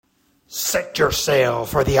Set your sail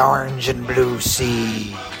for the orange and blue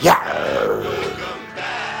sea. Yarr!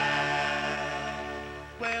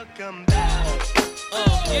 Welcome back.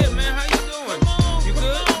 Yeah, man, how you doing? You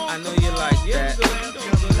good? I know you like that.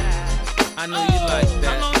 I know you like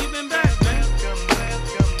that. How long you been back, man?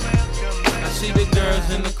 I see the girls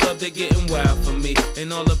in the club, they getting wild for me.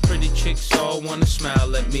 And all the pretty chicks all wanna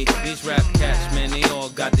smile at me. These rap cats, man, they all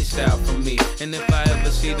got this style from me. And if I ever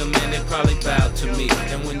see them, man, they probably bow to me.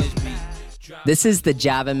 And when this beat... This is the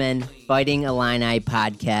JAVAMEN Fighting Illini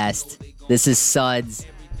podcast. This is Suds.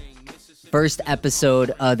 First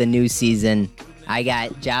episode of the new season. I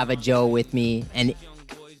got Java Joe with me, and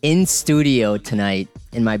in studio tonight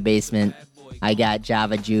in my basement, I got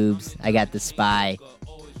Java Jubes. I got the Spy.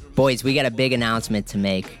 Boys, we got a big announcement to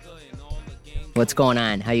make. What's going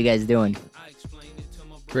on? How you guys doing?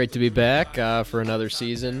 Great to be back for another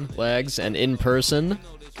season, Legs, and in person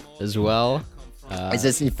as well. Is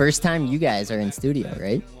this the first time you guys are in studio,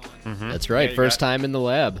 right? Mm-hmm. That's right. Yeah, first time in the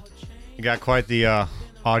lab. You got quite the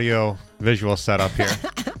audio visual setup here,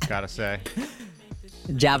 gotta say.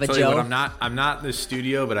 Java Tell Joe. you what, I'm not in the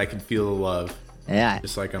studio, but I can feel the love. Yeah,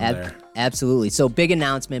 just like I'm there. Absolutely. So big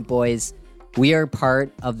announcement, boys. We are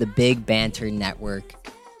part of the Big Banter Network.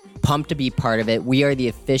 Pumped to be part of it. We are the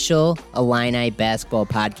official Illini basketball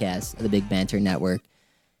podcast of the Big Banter Network.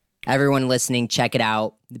 Everyone listening, check it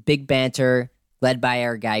out. The Big Banter, led by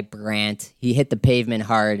our guy Brant. He hit the pavement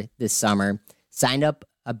hard this summer. Signed up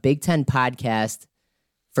a Big Ten podcast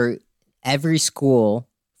for every school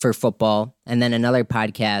for football, and then another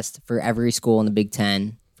podcast for every school in the Big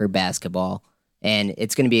Ten for basketball. And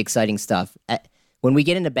it's going to be exciting stuff. When we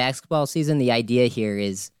get into basketball season, the idea here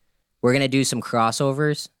is we're going to do some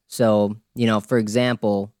crossovers. So, for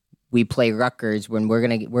example, we play Rutgers when we're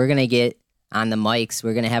going to get on the mics.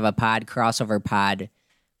 We're going to have a crossover pod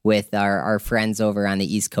with our friends over on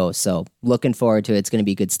the East Coast. So looking forward to it. It's going to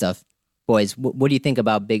be good stuff. Boys, what do you think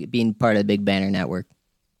about being part of the Big Banner Network?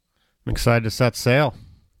 I'm excited to set sail.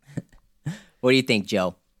 What do you think,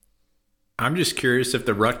 Joe? I'm just curious if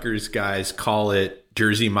the Rutgers guys call it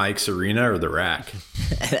Jersey Mike's Arena or the Rack.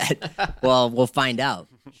 Well, we'll find out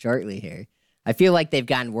shortly here. I feel like they've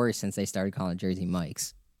gotten worse since they started calling Jersey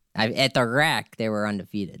Mike's. At the Rack, they were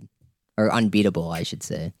undefeated. Or unbeatable, I should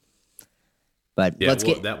say. But yeah,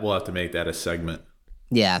 we'll have to make that a segment.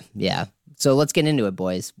 Yeah. So let's get into it,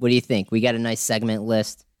 boys. What do you think? We got a nice segment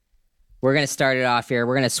list. We're going to start it off here.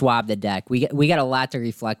 We're going to swab the deck. We got a lot to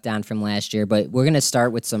reflect on from last year, but we're going to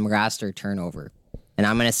start with some roster turnover. And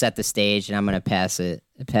I'm going to set the stage, and I'm going to pass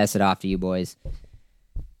it off to you boys.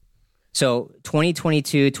 So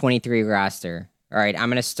 2022-23 roster. All right, I'm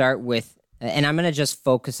going to start with, and I'm going to just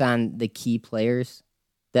focus on the key players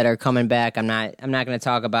that are coming back. I'm not going to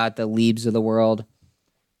talk about the Leibs of the world,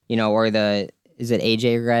 or is it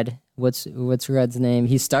AJ Red? What's Red's name?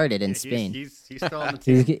 He started in Spain. He's still on the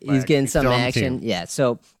team. he's getting some action. Yeah.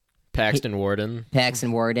 So Paxton Warden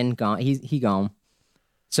gone. He gone.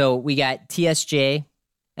 So we got TSJ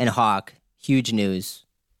and Hawk. Huge news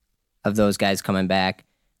of those guys coming back.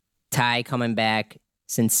 Ty coming back.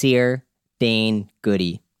 Sincere, Dane,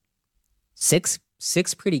 Goody. Six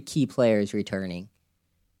pretty key players returning.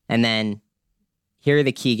 And then here are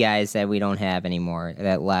the key guys that we don't have anymore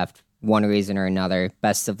that left. One reason or another.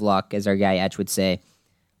 Best of luck, as our guy Etch would say.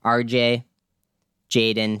 RJ,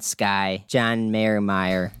 Jaden, Sky, John Mayer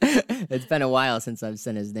Meyer. It's been a while since I've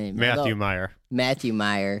seen his name. Matthew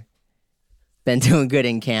Meyer. Been doing good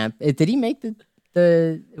in camp. Did he make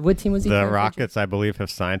the what team was he? The Rockets, I believe, have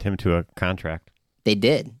signed him to a contract. They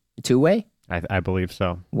did. Two-way? I believe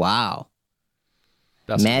so. Wow.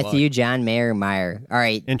 Best Matthew John Mayer Meyer. All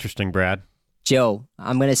right. Interesting, Brad. Joe,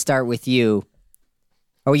 I'm going to start with you.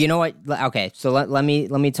 Oh, you know what? Okay, so let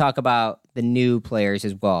me talk about the new players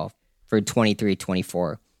as well for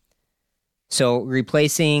 23-24. So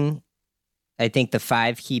replacing, I think, the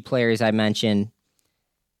 5 key players I mentioned,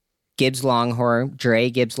 Gibbs Longhorn,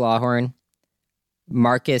 Dre Gibbs Longhorn,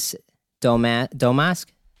 Marcus Domask?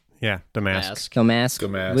 Yeah, Domask.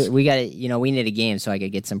 Domask. We got it. We need a game so I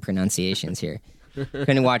could get some pronunciations here.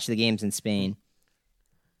 Couldn't watch the games in Spain.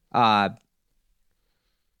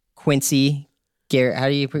 Quincy. How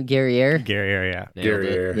do you put Guerriere? Guerriere, yeah.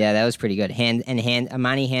 Guerriere. Yeah, that was pretty good.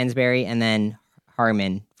 Amani Hansberry, and then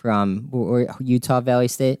Harmon from Utah Valley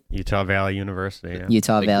State? Utah Valley University, yeah.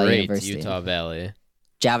 Utah Valley great University. Utah Valley.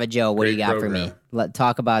 Java Joe, what do you got program. for me?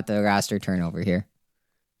 Talk about the roster turnover here.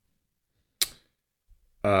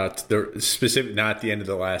 The specific, not at the end of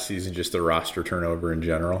the last season, just the roster turnover in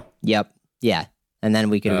general. Yep. Yeah. And then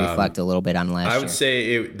we can reflect a little bit on last year. I would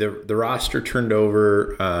say the roster turned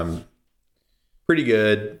over pretty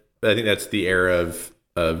good. I think that's the era of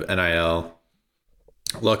of NIL.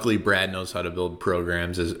 Luckily, Brad knows how to build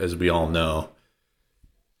programs, as we all know.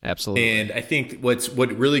 Absolutely. And I think what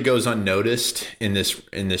really goes unnoticed in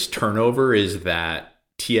this turnover is that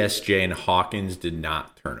TSJ and Hawkins did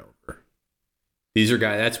not turn over. These are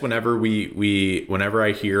guys. That's whenever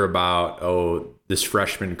I hear about, oh, this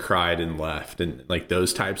freshman cried and left, and like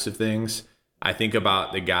those types of things, I think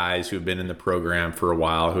about the guys who have been in the program for a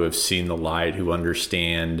while, who have seen the light, who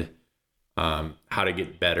understand how to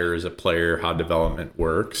get better as a player, how development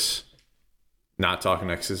works. Not talking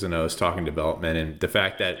X's and O's, talking development. And the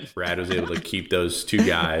fact that Brad was able to keep those two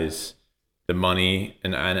guys, the money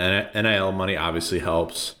and NIL money obviously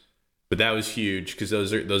helps, but that was huge because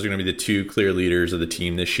those are going to be the two clear leaders of the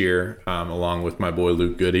team this year, along with my boy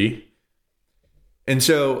Luke Goody. And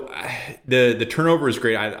so the turnover is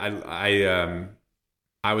great. I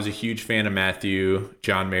was a huge fan of Matthew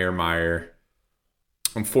John Meyer.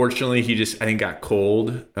 Unfortunately, he just, I think, got cold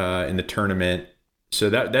in the tournament. So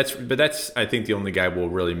that's I think the only guy we'll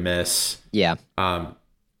really miss. Yeah.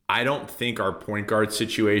 I don't think our point guard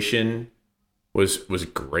situation was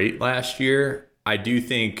great last year. I do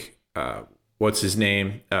think what's his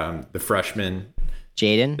name, the freshman,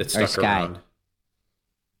 Jaden that or stuck Sky? around.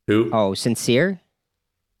 Who? Oh, Sincere?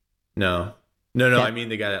 No. That- I mean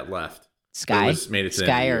the guy that left. Sky? Made it to the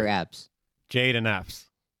Sky end of the or year. Epps? Jade and Epps.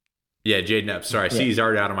 Yeah, Jaden Epps. Sorry, see, he's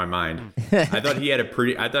already out of my mind. I thought he had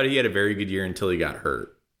a very good year until he got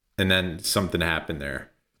hurt, and then something happened there.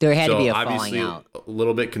 There had to be a obviously falling out. a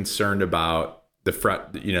little bit concerned about the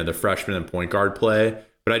freshman and point guard play,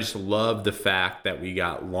 but I just love the fact that we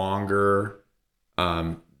got longer.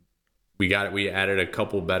 We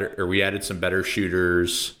added some better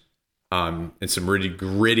shooters, and some really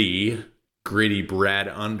gritty Brad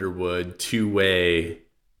Underwood two-way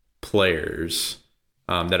players.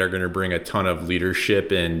 That are going to bring a ton of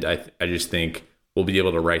leadership, and I just think we'll be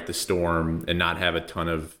able to right the storm and not have a ton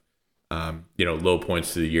of low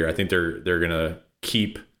points through the year. I think they're going to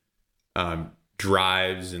keep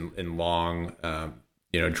drives and long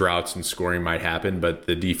droughts and scoring might happen, but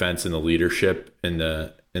the defense and the leadership and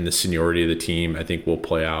the seniority of the team, I think, will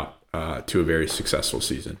play out to a very successful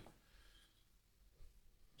season.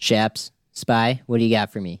 Shaps, Spy, what do you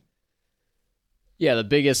got for me? Yeah, the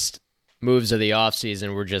biggest moves of the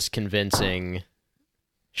offseason were just convincing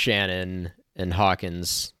Shannon and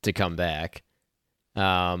Hawkins to come back.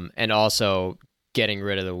 And also getting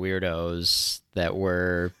rid of the weirdos that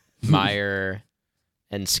were Meyer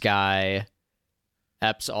and Sky.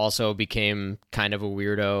 Epps also became kind of a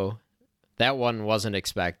weirdo. That one wasn't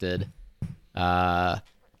expected. But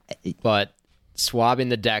swabbing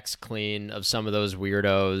the decks clean of some of those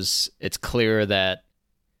weirdos, it's clear that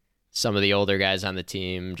some of the older guys on the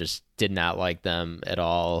team just did not like them at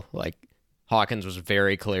all. Like, Hawkins was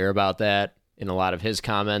very clear about that in a lot of his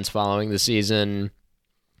comments following the season.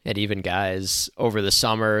 And even guys over the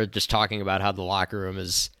summer just talking about how the locker room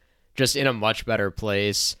is just in a much better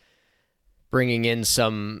place. Bringing in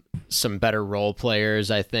some better role players,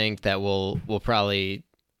 I think, that will probably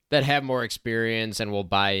that have more experience and will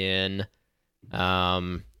buy in.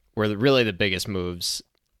 Were really the biggest moves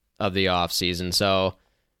of the offseason. So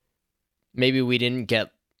maybe we didn't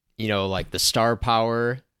get, like the star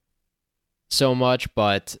power so much,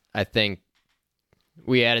 but I think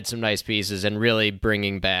we added some nice pieces, and really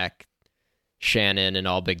bringing back Shannon, an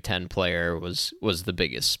all Big Ten player, was the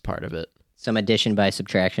biggest part of it. Some addition by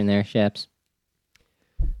subtraction there, Shaps?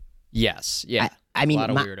 Yes, yeah. I mean, a lot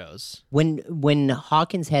of weirdos. When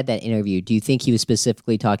Hawkins had that interview, do you think he was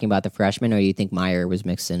specifically talking about the freshmen, or do you think Meyer was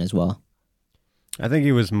mixed in as well? I think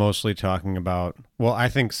he was mostly talking about. Well, I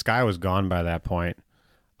think Sky was gone by that point.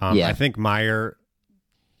 Yeah. I think Meyer.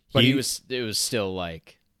 But it was still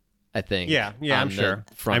like, I think. Yeah, I'm sure.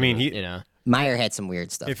 I mean, Meyer had some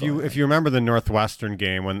weird stuff. If you remember the Northwestern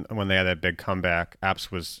game when they had that big comeback,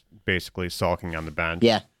 Epps was basically sulking on the bench.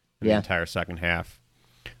 Yeah, the entire second half.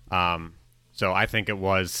 So I think it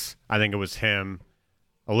was him,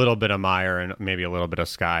 a little bit of Meyer, and maybe a little bit of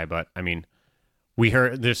Sky. But I mean,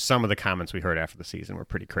 there's some of the comments we heard after the season were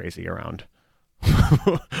pretty crazy around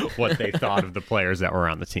what they thought of the players that were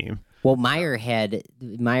on the team. Well, Meyer had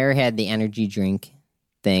the energy drink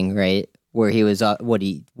thing, right? Where he was what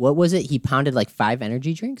was it? He pounded like 5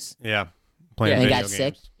 energy drinks. Yeah, playing and video got games.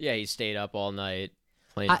 sick. Yeah, he stayed up all night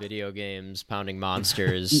playing video games, pounding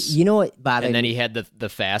monsters. You know what bothered And then me? he had the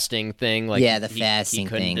fasting thing. Like, Yeah, the fasting He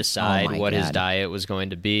couldn't thing. decide Oh my what his God. diet was going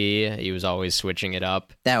to be. He was always switching it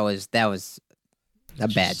up. That was a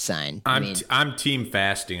bad sign. I'm team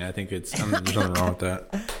fasting. I think there's nothing wrong with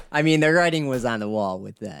that. I mean, the writing was on the wall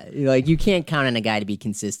with that. Like, you can't count on a guy to be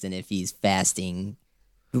consistent if he's fasting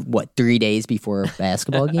what, 3 days before a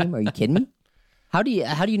basketball game? Are you kidding me? How do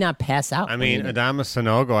you not pass out? I mean, Adama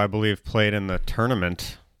Sanogo, I believe, played in the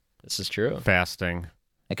tournament This is true. fasting.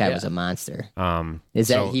 That guy Yeah. was a monster. Is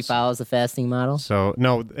He follows the fasting model? So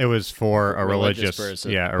no, it was for a religious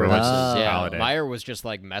person. yeah, a religious Yeah, holiday. Meyer was just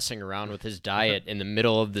like messing around with his diet in the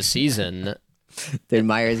middle of the season. Dude,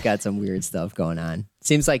 Meyer's got some weird stuff going on.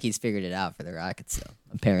 Seems like he's figured it out for the Rockets, though,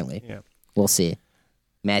 apparently. Yeah. We'll see.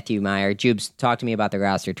 Matthew Meyer. Jubes, talk to me about the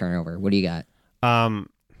roster turnover. What do you got?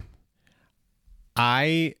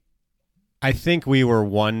 I think we were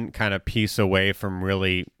one kind of piece away from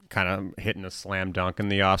really kind of hitting a slam dunk in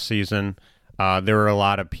the offseason. There were a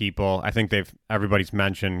lot of people. I think everybody's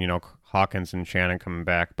mentioned, Hawkins and Shannon coming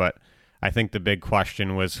back, but I think the big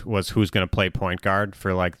question was who's going to play point guard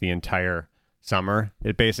for like the entire summer.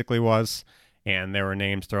 It basically was. And there were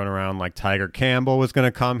names thrown around like Tiger Campbell was going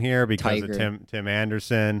to come here because of Tim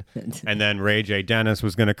Anderson. And then Ray J. Dennis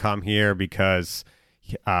was going to come here because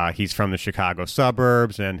he's from the Chicago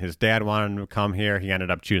suburbs and his dad wanted him to come here. He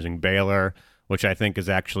ended up choosing Baylor, which I think is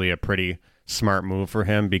actually a pretty smart move for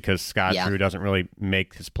him because Scott Drew doesn't really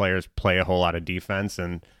make his players play a whole lot of defense,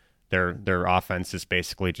 and their offense is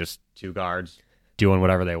basically just two guards doing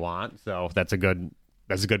whatever they want. So that's a good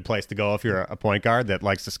place to go if you're a point guard that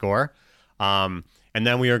likes to score. And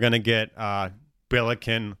then we were going to get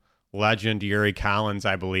Billiken legend Yuri Collins,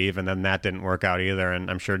 I believe, and then that didn't work out either. And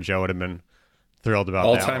I'm sure Joe would have been thrilled about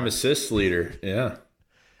that. All-time assist leader, yeah.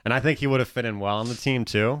 And I think he would have fit in well on the team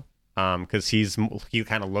too, because he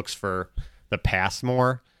kind of looks for the pass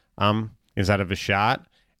more instead of a shot.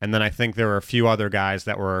 And then I think there were a few other guys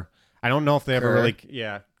that were. I don't know if they ever really.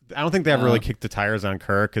 Yeah, I don't think they ever really kicked the tires on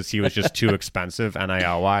Kerr because he was just too expensive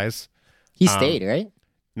NIL wise. He stayed, right?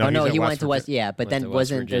 No, he went to West. Yeah, but then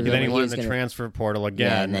wasn't. Then he went in the transfer portal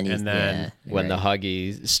again, and then when the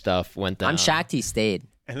Huggy stuff went down. I'm shocked he stayed.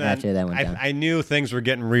 And then after that went down. I knew things were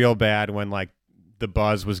getting real bad when like the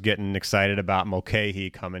buzz was getting excited about Mulcahy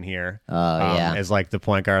coming here as like the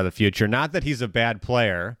point guard of the future. Not that he's a bad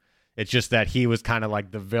player. It's just that he was kind of like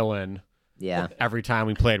the villain. Yeah. Every time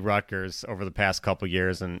we played Rutgers over the past couple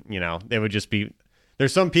years, and they would just be.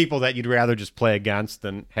 There's some people that you'd rather just play against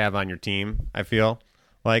than have on your team. I feel.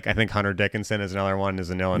 Like I think Hunter Dickinson is another one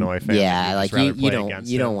as an Illinois fan. Yeah, like you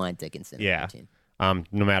don't want Dickinson on your team.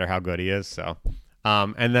 No matter how good he is. So,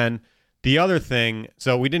 and then the other thing,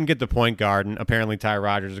 so we didn't get the point guard, and apparently Ty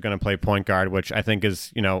Rodgers is going to play point guard, which I think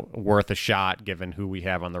is worth a shot given who we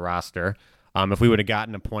have on the roster. If we would have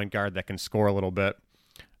gotten a point guard that can score a little bit,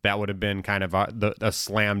 that would have been kind of a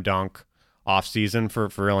slam dunk offseason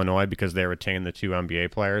for Illinois because they retained the two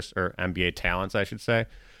NBA players or NBA talents, I should say.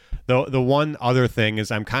 The one other thing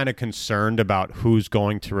is I'm kind of concerned about who's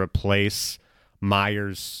going to replace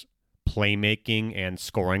Meyer's playmaking and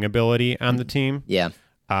scoring ability on the team. Yeah.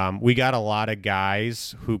 We got a lot of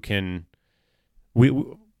guys who can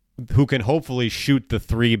hopefully shoot the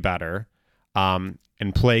three better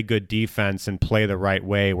and play good defense and play the right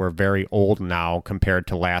way. We're very old now compared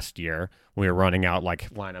to last year. We were running out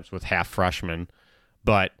like lineups with half freshmen.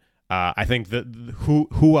 But I think that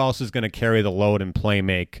who else is going to carry the load and play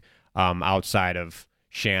make outside of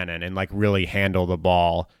Shannon and like really handle the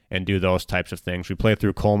ball and do those types of things. We play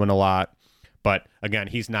through Coleman a lot, but again,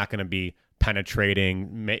 he's not going to be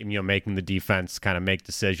penetrating, making the defense kind of make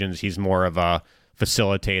decisions. He's more of a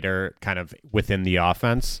facilitator kind of within the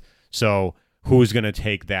offense. So who's going to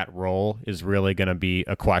take that role is really going to be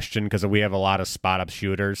a question because we have a lot of spot up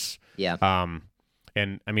shooters. Yeah.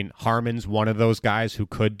 And I mean, Harmon's one of those guys who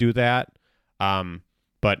could do that.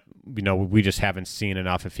 But we just haven't seen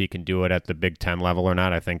enough if he can do it at the Big Ten level or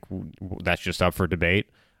not. I think that's just up for debate.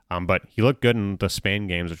 But he looked good in the Spain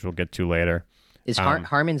games, which we'll get to later. Is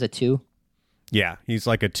Harmon's a 2? Yeah, he's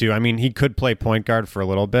like a 2. I mean, he could play point guard for a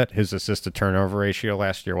little bit. His assist to turnover ratio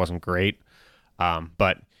last year wasn't great.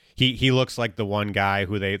 But he looks like the one guy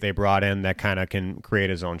who they brought in that kind of can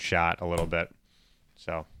create his own shot a little bit.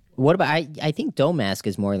 So what about I think Domask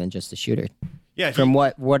is more than just a shooter. Yeah, from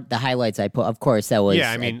what the highlights I put, of course that was.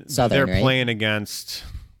 Yeah, I mean Southern, they're playing against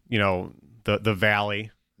the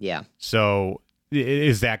Valley. Yeah. So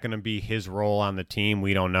is that going to be his role on the team?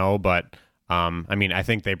 We don't know, but I mean I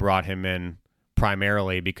think they brought him in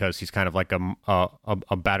primarily because he's kind of like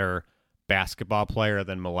a better basketball player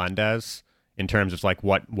than Melendez in terms of like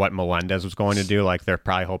what Melendez was going to do. Like they're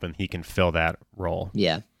probably hoping he can fill that role.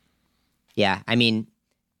 Yeah. Yeah. I mean,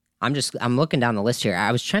 I'm looking down the list here.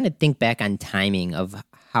 I was trying to think back on timing of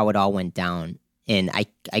how it all went down. And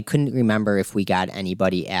I couldn't remember if we got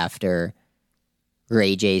anybody after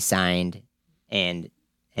Ray J signed and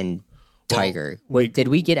Tiger. Did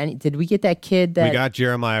we get any? Did we get that kid? That we got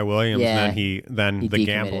Jeremiah Williams. Yeah, then he the decommitted.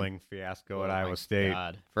 gambling fiasco at Iowa State.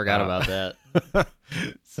 God, forgot about that.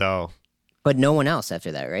 So But no one else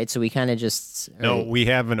after that, right? So we kind of just no, we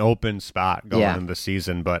have an open spot going Yeah. into the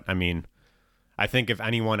season. But I mean, I think if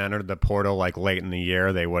anyone entered the portal like late in the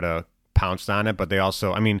year, they would have pounced on it. But they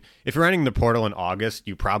also, I mean, if you're entering the portal in August,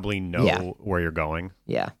 you probably know Yeah. where you're going.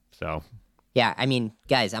 yeah. So Yeah, I mean,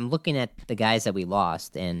 guys, I'm looking at the guys that we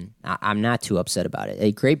lost, and I'm not too upset about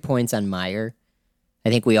it. Great points on Meyer. I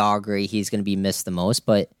think we all agree he's going to be missed the most,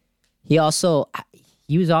 but he was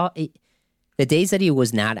the days that he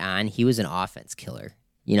was not on, he was an offense killer.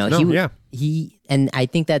 You know, and I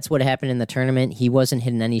think that's what happened in the tournament. He wasn't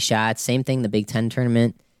hitting any shots. Same thing in the Big Ten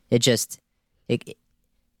tournament.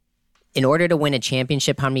 In order to win a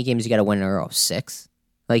championship, how many games you got to win in a row? 6.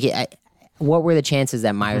 What were the chances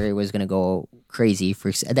that Meyer was going to go crazy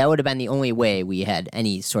for? That would have been the only way we had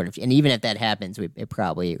any sort of. And even if that happens, it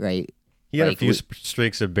probably right. he had a few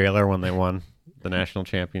streaks at Baylor when they won the national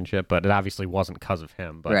championship, but it obviously wasn't because of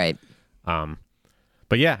him. But, right.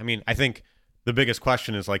 But yeah, I mean, I think the biggest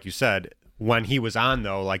question is, like you said, when he was on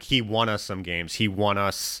though, like he won us some games. He won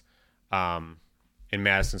us in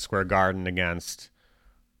Madison Square Garden against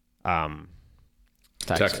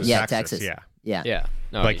Texas. Yeah, Texas. Yeah. Yeah.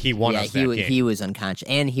 No, Like he won us that game. He was unconscious,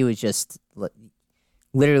 and he was just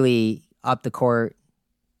literally up the court,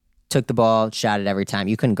 took the ball, shot it every time.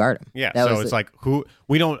 You couldn't guard him. Yeah, That so was it's like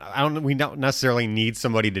we don't necessarily need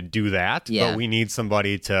somebody to do that, Yeah. but we need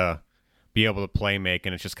somebody to be able to play make,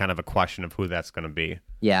 and it's just kind of a question of who that's going to be.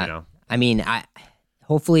 Yeah. You know? I mean,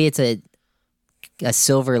 hopefully it's a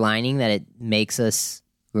silver lining that it makes us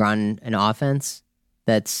run an offense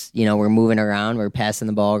that's, we're moving around, we're passing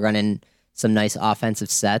the ball, running some nice offensive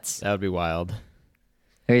sets. That would be wild.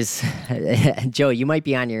 There's Joe, you might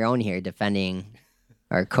be on your own here defending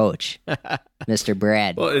our coach, Mr.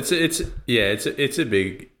 Brad. Well, it's a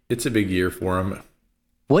big year for him.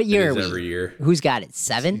 What year It are is we? every year. Who's got it?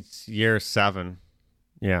 7? It's year 7.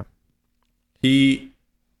 Yeah.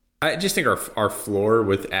 I just think our floor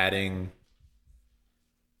with adding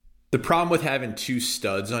the problem with having 2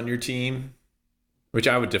 studs on your team, which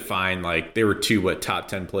I would define like they were 2 top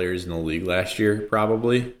 10 players in the league last year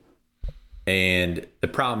probably, and the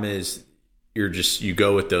problem is you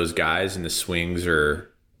go with those guys and the swings are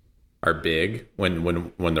big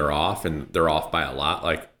when they're off, and they're off by a lot,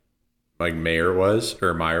 like Meyer was.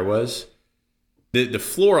 The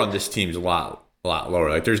floor on this team is a lot lower.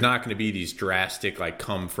 Like there's not going to be these drastic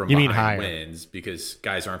come from behind wins because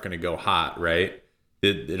guys aren't going to go hot, right?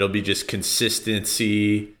 It'll be just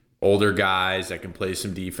consistency, older guys that can play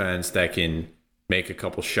some defense, that can make a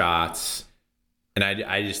couple shots. And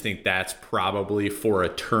I just think that's probably for a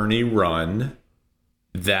tourney run.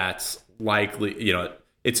 That's likely,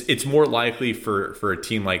 it's more likely for a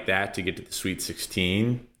team like that to get to the Sweet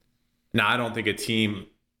 16. Now, I don't think a team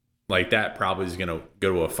like that probably is going to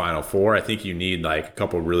go to a Final Four. I think you need a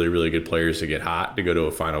couple really, really good players to get hot to go to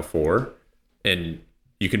a Final Four. And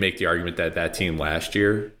you can make the argument that team last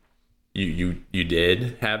year, you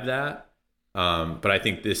did have that. But I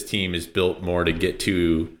think this team is built more to get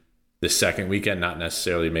to the second weekend, not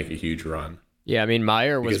necessarily make a huge run. Yeah, I mean,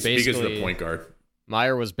 Meyer was because of the point guard.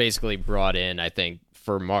 Meyer was basically brought in, I think,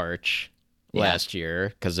 for March last year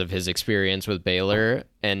because of his experience with Baylor,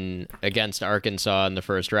 and against Arkansas in the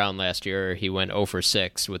first round last year, he went 0 for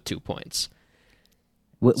 6 with 2 points.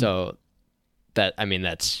 So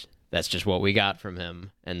that's just what we got from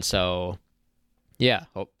him, and so yeah,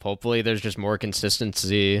 hopefully there's just more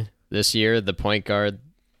consistency this year. The point guard,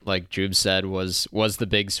 like Jube said, was the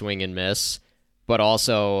big swing and miss, but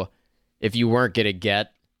also if you weren't going to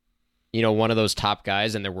get one of those top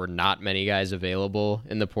guys, and there were not many guys available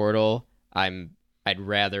in the portal, I'd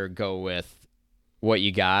rather go with what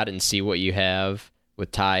you got and see what you have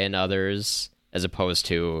with Ty and others, as opposed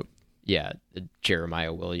to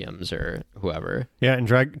Jeremiah Williams or whoever. Yeah, and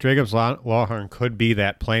Jacobs Lawhorn could be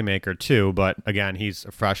that playmaker too, but again, he's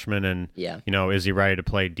a freshman, and is he ready to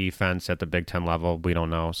play defense at the Big Ten level? We don't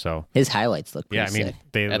know. So his highlights look pretty sick.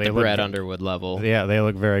 They at the Brad Underwood level. Yeah, they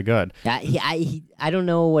look very good. I don't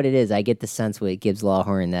know what it is. I get the sense with Gibbs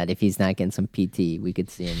Lawhorn that if he's not getting some PT, we could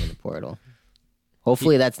see him in the portal.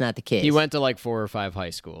 Hopefully that's not the case. He went to 4 or 5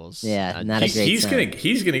 high schools. Yeah, not a great he's sign.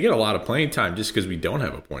 gonna get a lot of playing time just because we don't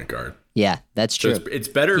have a point guard. Yeah, that's true. So it's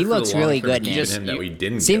better. He for looks the really long-term good, to man. keep him that we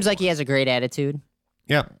didn't. Seems get like he has a great attitude.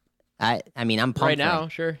 Yeah. I mean, I'm pumped Right now, for him.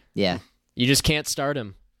 sure. Yeah. You just can't start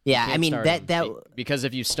him. Yeah, I mean Start him. that because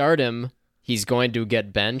if you start him, he's going to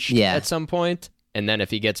get benched at some point, And then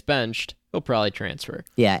if he gets benched, he'll probably transfer.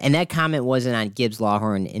 Yeah, and that comment wasn't on Gibbs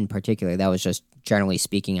Lawhorn in particular. That was just generally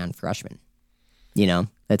speaking on freshmen.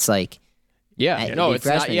 That's like Yeah, no, it's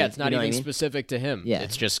freshman, not. Yeah, it's not you know even what I mean? specific to him. Yeah.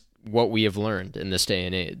 It's just what we have learned in this day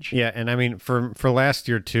and age. Yeah, and I mean, for last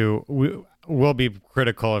year too, we'll be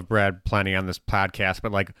critical of Brad plenty on this podcast,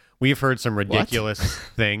 but like we've heard some ridiculous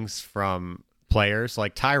things from players.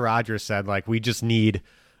 Like Ty Rogers said, like we just need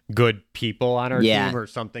good people on our team or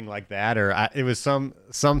something like that, or it was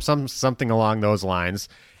something along those lines.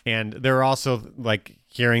 And they're also like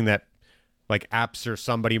hearing that like Epps or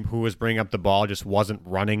somebody who was bringing up the ball just wasn't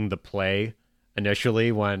running the play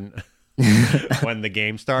initially when when the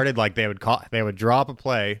game started. Like they would draw up a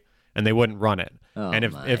play and they wouldn't run it. And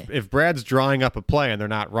if Brad's drawing up a play and they're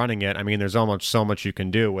not running it, I mean, there's almost so much you can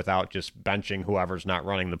do without just benching whoever's not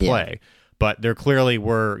running the play. Yeah. But there clearly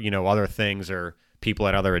were, other things or people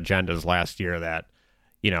had other agendas last year that,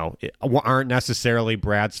 aren't necessarily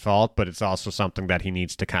Brad's fault, but it's also something that he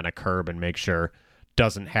needs to kind of curb and make sure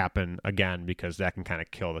doesn't happen again, because that can kind of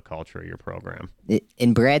kill the culture of your program.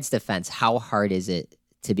 In Brad's defense, how hard is it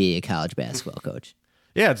to be a college basketball coach?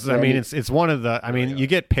 Yeah, it's one of the. I mean, you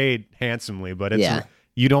get paid handsomely, but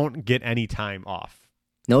you don't get any time off.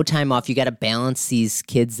 No time off. You got to balance these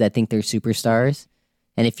kids that think they're superstars,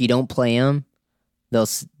 and if you don't play them,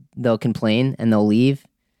 they'll complain and they'll leave.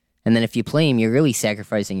 And then if you play them, you're really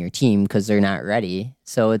sacrificing your team because they're not ready.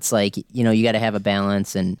 So it's like you got to have a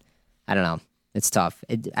balance, and I don't know. It's tough.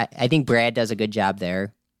 I think Brad does a good job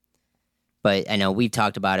there, but I know we've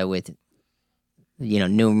talked about it with.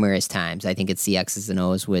 Numerous times. I think it's the X's and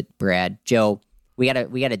O's with Brad. Joe, we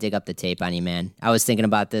gotta dig up the tape on you, man. I was thinking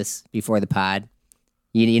about this before the pod.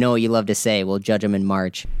 You know what you love to say. We'll judge him in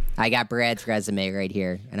March. I got Brad's resume right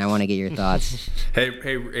here, and I want to get your thoughts. Hey,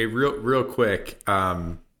 real quick.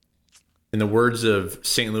 In the words of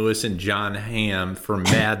St. Louis and John Hamm from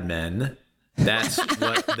Mad Men, that's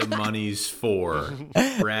what the money's for.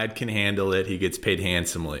 Brad can handle it. He gets paid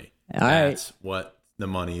handsomely. That's what the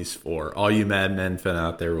money's for. All you Mad Men fan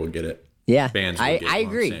out there will get it. Yeah, fans I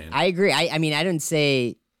agree. I agree. I mean, I didn't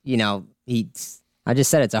say I just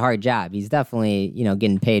said it's a hard job. He's definitely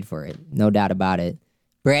getting paid for it, no doubt about it.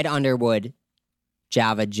 Brad Underwood,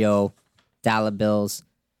 Java Joe, dollar bills.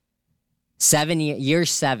 Year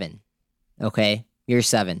 7. Okay, year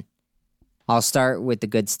 7. I'll start with the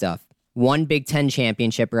good stuff. 1 Big Ten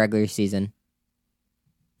championship regular season.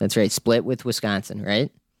 That's right, split with Wisconsin, right?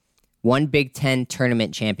 1 Big Ten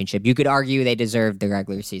tournament championship. You could argue they deserved the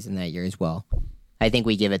regular season that year as well. I think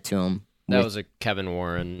we give it to them. That was a Kevin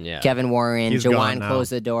Warren, yeah. Kevin Warren. He's Jawan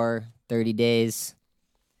closed the door, 30 days.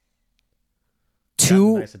 Got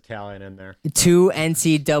a nice Italian in there. 2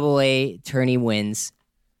 NCAA tourney wins.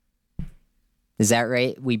 Is that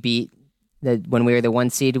right? We beat, when we were the 1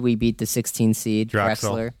 seed, we beat the 16 seed,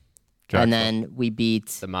 Drexler. And then we beat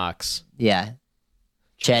the Mocs. Yeah.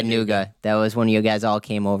 Chattanooga. That was when you guys all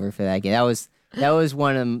came over for that game. That was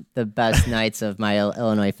one of the best nights of my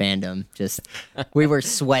Illinois fandom. Just we were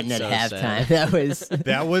sweating at halftime.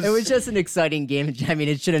 It was just an exciting game. I mean,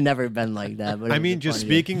 it should have never been like that. But I mean, just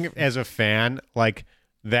speaking as a fan, like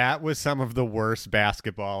that was some of the worst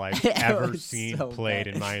basketball I've ever seen played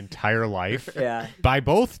in my entire life. Yeah. By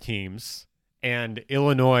both teams. And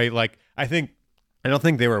Illinois, like I don't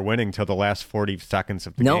think they were winning till the last 40 seconds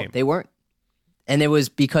of the game. No, they weren't. And it was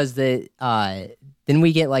because didn't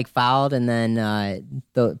we get like fouled and then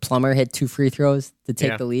the Plummer hit 2 free throws to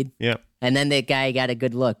take the lead? Yeah. And then the guy got a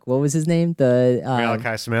good look. What was his name?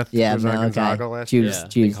 Malachi Smith. Yeah, was on Gonzaga last year. I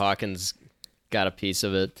think Hawkins got a piece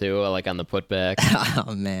of it too, like on the putback.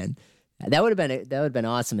 Oh man, that would have been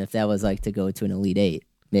awesome if that was like to go to an Elite 8,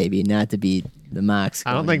 maybe not to beat the Mocs.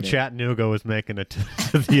 I don't think Chattanooga was making it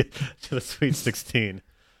to the Sweet 16.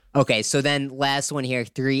 Okay, so then last one here,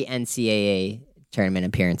 3 NCAA tournament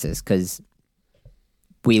appearances because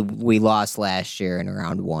we lost last year in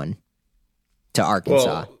round 1 to Arkansas.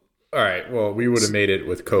 Well, all right. Well, we would have made it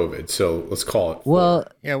with COVID, so let's call it 4. Well,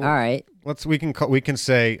 Yeah, all right. We can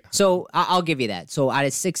say. So I'll give you that. So out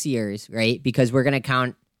of 6 years, right? Because we're gonna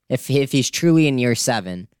count if he's truly in year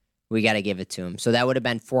 7, we got to give it to him. So that would have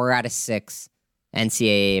been 4 out of 6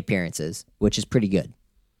 NCAA appearances, which is pretty good.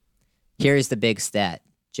 Here's the big stat,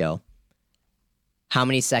 Joe. How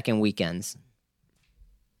many second weekends?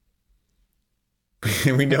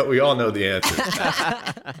 We all know the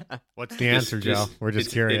answer. What's the answer, Joe? We're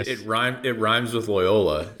just curious. It rhymes with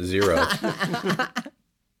Loyola. 0.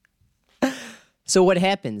 So what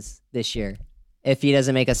happens this year if he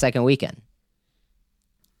doesn't make a second weekend?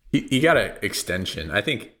 He got an extension. I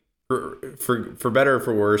think for better or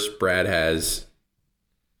for worse, Brad has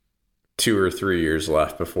 2 or 3 years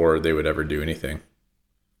left before they would ever do anything.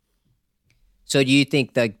 So do you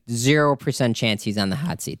think the 0% chance he's on the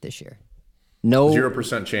hot seat this year? No.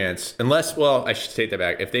 0% chance. Unless, well, I should take that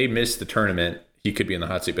back. If they miss the tournament, he could be in the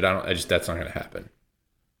hot seat, but that's not going to happen.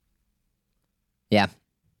 Yeah.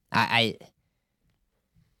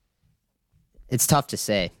 It's tough to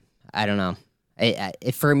say. I don't know.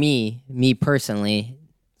 For me personally,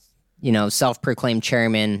 self-proclaimed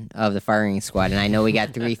chairman of the firing squad, and I know we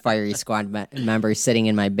got 3 fiery squad members sitting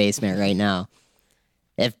in my basement right now.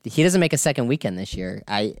 If he doesn't make a second weekend this year,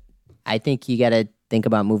 I think you got to think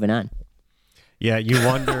about moving on. Yeah, you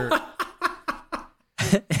wonder.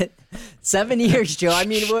 7 years, Joe. I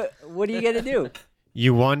mean, what are you going to do?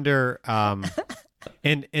 You wonder.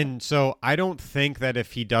 And so I don't think that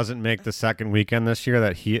if he doesn't make the second weekend this year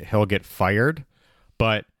that he'll get fired,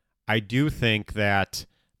 but I do think that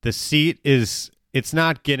the seat it's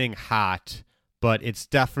not getting hot, but it's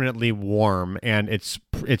definitely warm, and it's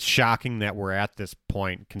shocking that we're at this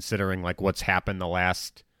point considering like what's happened the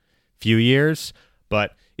last few years,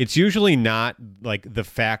 but it's usually not like the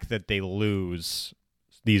fact that they lose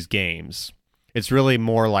these games. It's really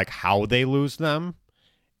more like how they lose them,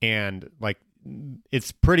 and like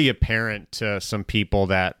it's pretty apparent to some people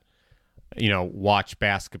that watch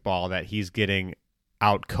basketball that he's getting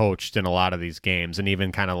out coached in a lot of these games, and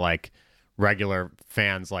even kind of like regular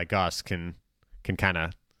fans like us can kind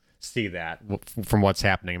of see that from what's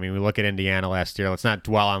happening. I mean, we look at Indiana last year. Let's not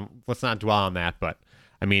dwell on that, but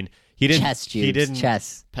I mean, he didn't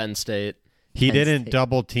chess. Penn State. He didn't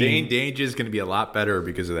double team. Dane is going to be a lot better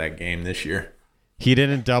because of that game this year. He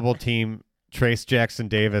didn't double team Trace Jackson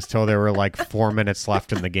Davis till there were like 4 minutes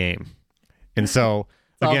left in the game, and so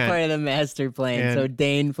it's again, all part of the master plan. So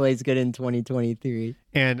Dane plays good in 2023,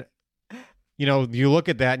 and you look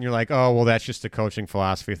at that and you're like, oh well, that's just a coaching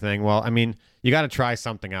philosophy thing. Well, I mean, you got to try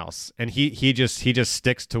something else, and he just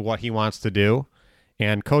sticks to what he wants to do,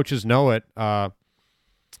 and coaches know it.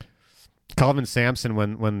 Calvin Sampson,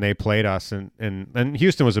 when they played us, and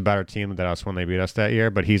Houston was a better team than us when they beat us that year,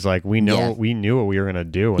 but he's like, we knew what we were going to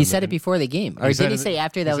do. He said it before the game. Or did he say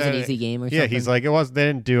after that was an easy game or something? Yeah, he's like, they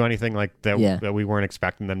didn't do anything like that that we weren't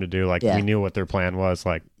expecting them to do. Like, we knew what their plan was.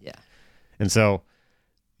 Like, yeah. And so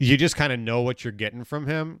you just kind of know what you're getting from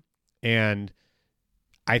him. And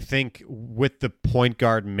I think with the point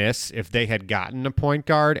guard miss, if they had gotten a point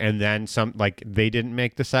guard and then some, like they didn't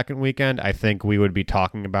make the second weekend, I think we would be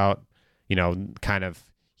talking about, kind of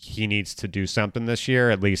he needs to do something this year,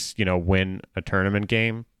 at least, win a tournament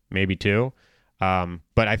game, maybe 2. But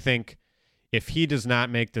I think if he does not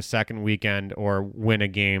make the second weekend or win a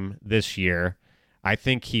game this year, I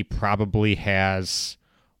think he probably has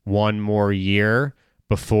one more year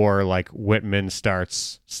before like Whitman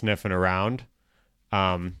starts sniffing around.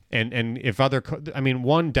 And if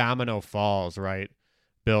one domino falls, right?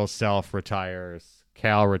 Bill Self retires,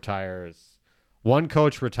 Cal retires. One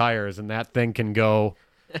coach retires, and that thing can go.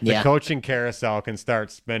 The coaching carousel can start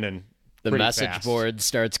spinning. The message fast. Board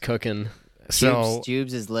starts cooking. So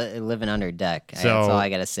Jubes is living under deck. That's all I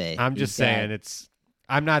gotta say. I'm just saying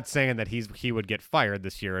I'm not saying that he would get fired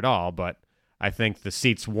this year at all, but I think the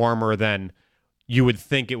seat's warmer than you would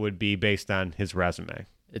think it would be based on his resume.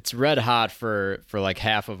 It's red hot for like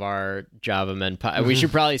half of our JAVAMEN. We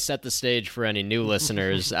should probably set the stage for any new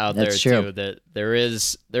listeners out there too. That there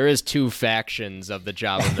is 2 factions of the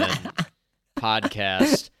JAVAMEN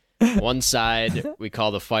podcast. One side we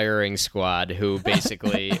call the firing squad, who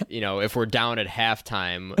basically, if we're down at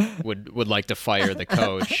halftime, would like to fire the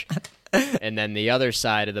coach. And then the other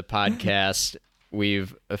side of the podcast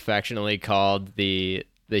we've affectionately called the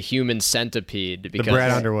human centipede. Because the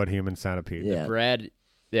Brad Underwood human centipede.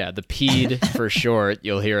 Yeah. The PED for short.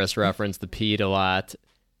 You'll hear us reference the PED a lot,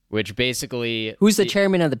 which basically... Who's the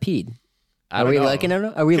chairman of the PED? Are we looking at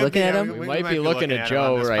him? We might be looking at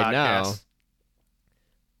Joe right now.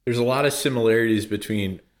 There's a lot of similarities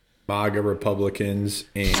between MAGA Republicans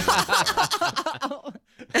and...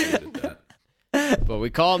 But we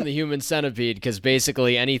call him the human centipede because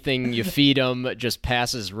basically anything you feed them just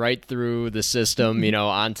passes right through the system,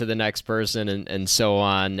 onto the next person and so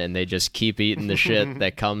on, and they just keep eating the shit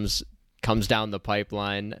that comes down the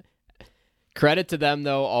pipeline. Credit to them,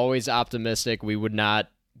 though, always optimistic. We would not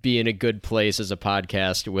be in a good place as a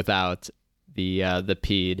podcast without the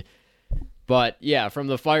PED. But yeah, from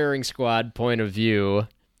the firing squad point of view,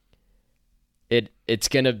 it's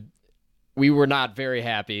gonna. We were not very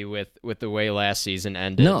happy with the way last season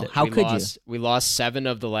ended. No, how could you? We lost 7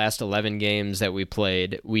 of the last 11 games that we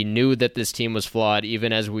played. We knew that this team was flawed,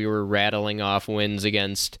 even as we were rattling off wins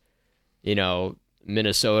against,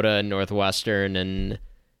 Minnesota and Northwestern and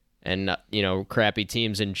and crappy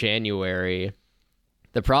teams in January.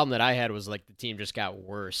 The problem that I had was like the team just got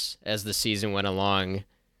worse as the season went along.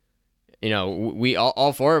 We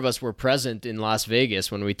all four of us were present in Las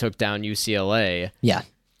Vegas when we took down UCLA. Yeah.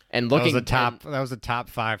 And that was a top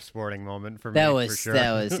 5 sporting moment for me. That was for sure.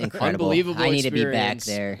 that was incredible. Unbelievable I need to be back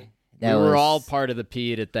experience. there. We were all part of the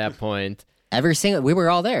Pete at that point. We were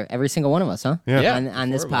all there. Every single one of us, huh? Yeah. On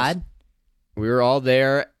this pod. We were all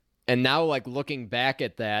there. And now, like, looking back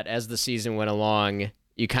at that as the season went along,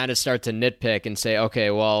 you kind of start to nitpick and say,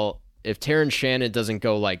 okay, well, if Terrence Shannon doesn't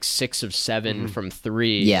go like 6 of 7 from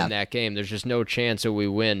 3 in that game, there's just no chance that we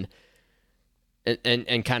win.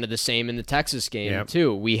 And kind of the same in the Texas game,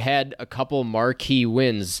 too. We had a couple marquee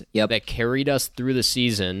wins that carried us through the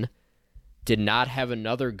season, did not have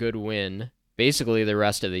another good win basically the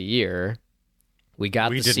rest of the year. We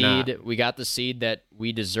got the seed that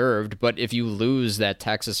we deserved, but if you lose that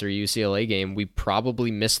Texas or UCLA game, we probably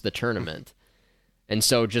missed the tournament. And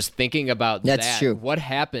so just thinking about That's true. What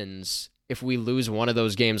happens if we lose one of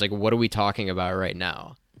those games? Like, what are we talking about right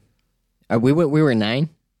now? We were 9.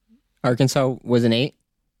 Arkansas was an 8,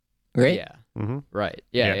 right? Yeah. Mm-hmm. Right.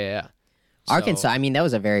 Yeah. Arkansas, I mean, that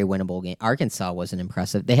was a very winnable game. Arkansas wasn't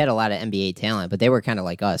impressive. They had a lot of NBA talent, but they were kind of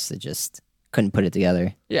like us that just couldn't put it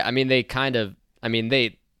together. Yeah, I mean, they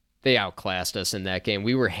outclassed us in that game.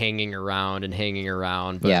 We were hanging around,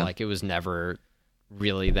 but like it was never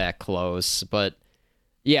really that close. But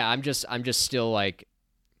yeah, I'm just still like,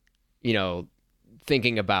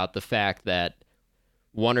 thinking about the fact that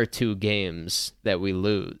 1 or 2 games that we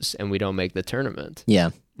lose and we don't make the tournament. Yeah.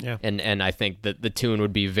 Yeah. And I think that the tune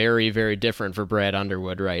would be very, very different for Brad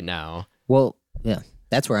Underwood right now. Well, yeah,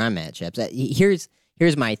 that's where I'm at, Chaps. Here's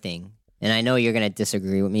my thing, and I know you're going to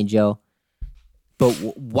disagree with me, Joe, but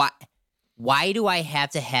why do I have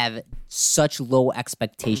to have such low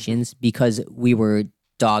expectations because we were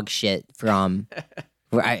dog shit from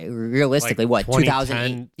realistically, like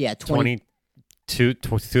 2008? Yeah, 2008,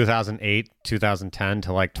 2010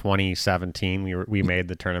 to like 2017, we made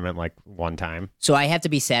the tournament like one time. So I have to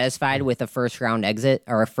be satisfied with a first round exit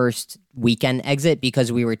or a first weekend exit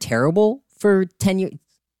because we were terrible for 10 years.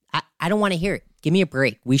 I don't want to hear it. Give me a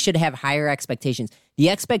break. We should have higher expectations. The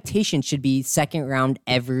expectation should be second round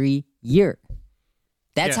every year.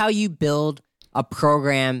 That's how you build a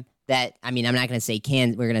program that, I mean, I'm not going to say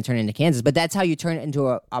we're going to turn it into Kansas, but that's how you turn it into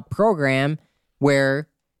a program where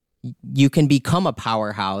you can become a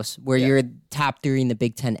powerhouse where you're top 3 in the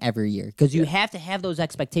Big Ten every year because you have to have those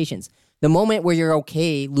expectations. The moment where you're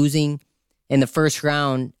okay losing in the first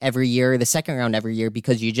round every year, the second round every year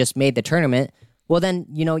because you just made the tournament, well then,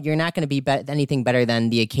 you're not going to be anything better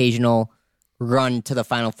than the occasional run to the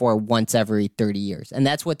Final Four once every 30 years. And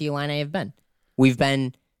that's what the Illini have been. We've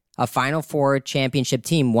been a Final Four championship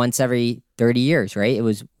team once every 30 years, right? It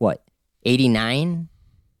was, 89?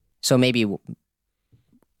 So maybe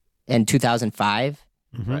in 2005.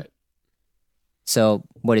 Mm-hmm. Right. So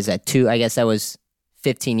what is that? I guess that was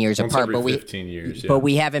 15 years Once apart. every 15 years, but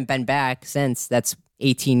we haven't been back since. That's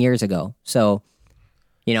 18 years ago. So,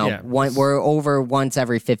 we're over once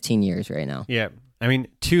every 15 years right now. Yeah. I mean,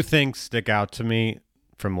 2 things stick out to me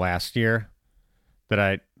from last year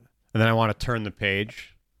and then I want to turn the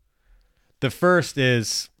page. The first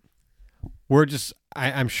is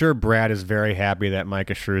I'm sure Brad is very happy that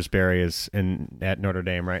Micah Shrewsbury is at Notre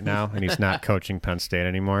Dame right now, and he's not coaching Penn State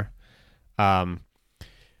anymore.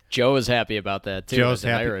 Joe is happy about that too. Joe's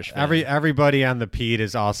happy. Irish fan. Everybody on the Pete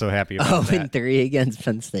is also happy about that. 0-3 against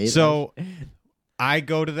Penn State. So I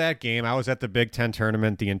go to that game. I was at the Big Ten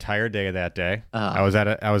tournament the entire day that day. I was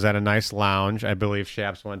at a nice lounge. I believe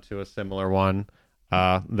Shaps went to a similar one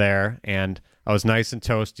there, and I was nice and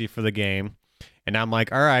toasty for the game. And I'm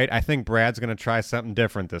like, all right, I think Brad's going to try something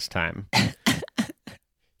different this time.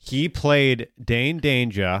 He played Dane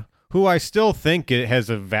Danger, who I still think is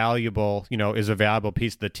a valuable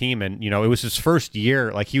piece of the team. And, it was his first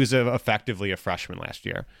year. Like, he was effectively a freshman last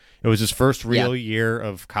year. It was his first real year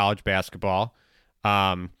of college basketball.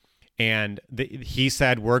 And he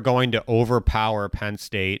said, we're going to overpower Penn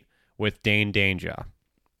State with Dane Danger.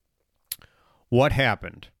 What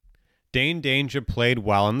happened? Dane Danger played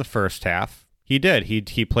well in the first half. He did.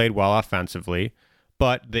 He played well offensively,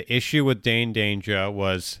 but the issue with Dane Danger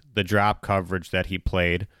was the drop coverage that he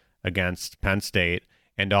played against Penn State,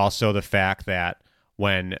 and also the fact that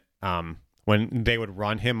when they would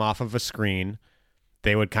run him off of a screen,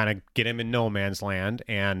 they would kind of get him in no man's land,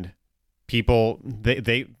 and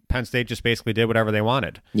Penn State just basically did whatever they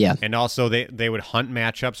wanted. Yeah, and also they would hunt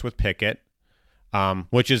matchups with Pickett,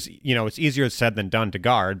 which is it's easier said than done to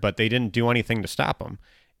guard, but they didn't do anything to stop him.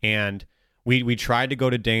 And We tried to go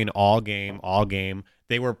to Dane all game.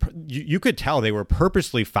 They were you could tell they were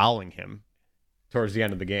purposely fouling him towards the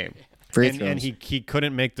end of the game. And he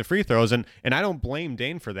couldn't make the free throws, and I don't blame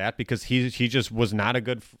Dane for that because he just was not a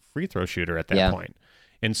good free throw shooter at that point.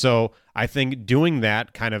 And so I think doing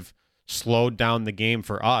that kind of slowed down the game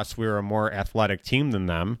for us. We were a more athletic team than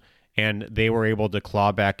them, and they were able to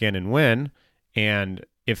claw back in and win. And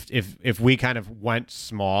if we kind of went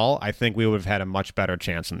small, I think we would have had a much better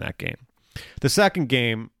chance in that game. The second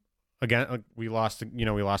game, again, we lost to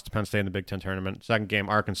Penn State in the Big Ten tournament. Second game,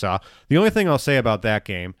 Arkansas. The only thing I'll say about that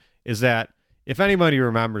game is that if anybody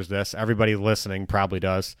remembers this, everybody listening probably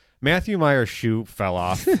does. Matthew Meyer's shoe fell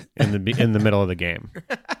off in the middle of the game.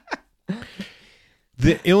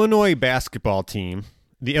 The Illinois men's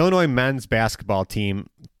basketball team,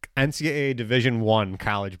 NCAA Division I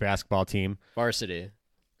college basketball team, Varsity.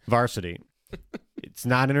 It's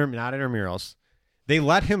not intramurals. They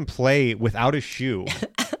let him play without a shoe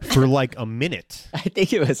for like a minute. I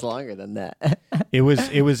think it was longer than that. It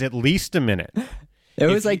was at least a minute. It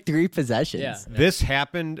was like 3 possessions. Yeah. This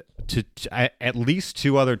happened to at least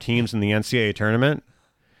 2 other teams in the NCAA tournament.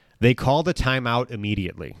 They called a timeout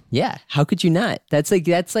immediately. Yeah, how could you not? That's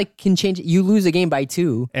like can change. You lose a game by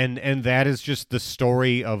 2, and that is just the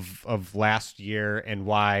story of last year and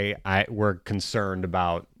why we're concerned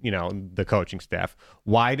about the coaching staff.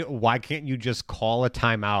 Why can't you just call a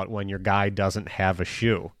timeout when your guy doesn't have a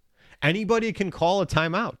shoe? Anybody can call a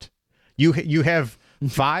timeout. You have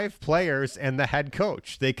 5 players and the head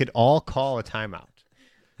coach. They could all call a timeout.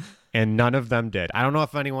 And none of them did. I don't know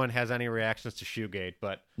if anyone has any reactions to Shoegate,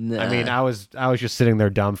 but I mean, I was just sitting there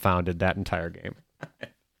dumbfounded that entire game.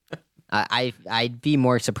 I'd be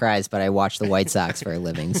more surprised, but I watch the White Sox for a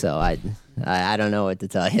living, so I don't know what to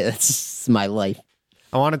tell you. It's my life.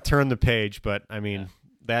 I want to turn the page, but I mean,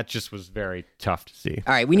 that just was very tough to see.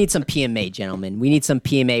 All right, we need some PMA, gentlemen. We need some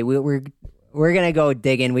PMA. We're gonna go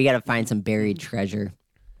digging. We got to find some buried treasure.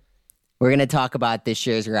 We're going to talk about this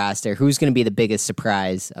year's roster. Who's going to be the biggest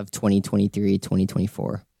surprise of 2023,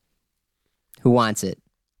 2024? Who wants it?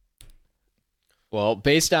 Well,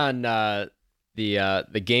 based on the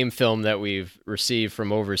game film that we've received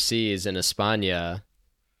from overseas in España,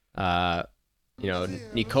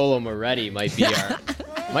 Nicolo Moretti might be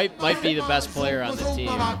might be the best player on the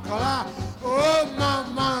team.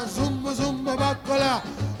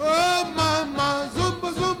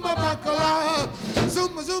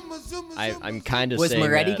 I'm kind of was saying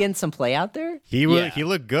Moretti that. getting some play out there? He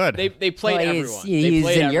looked good. They played everyone. He's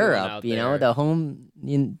played in Europe, the home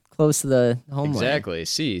close to the home exactly. line.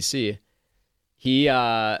 See. He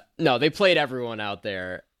no, they played everyone out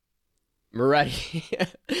there. Moretti,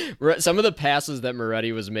 some of the passes that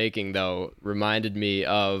Moretti was making though reminded me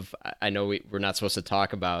of. I know we're not supposed to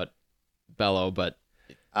talk about Bello, but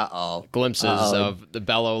glimpses of the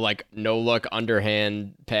Bello like no look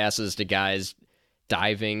underhand passes to guys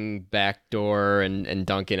diving backdoor and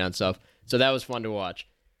dunking on stuff. So that was fun to watch.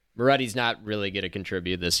 Moretti's not really going to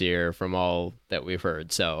contribute this year from all that we've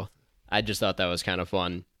heard. So I just thought that was kind of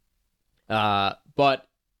fun. But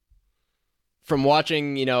from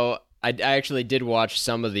watching, I actually did watch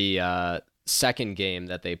some of the second game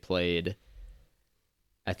that they played.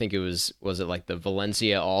 I think it was it like the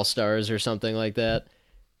Valencia All-Stars or something like that?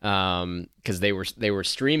 Because they were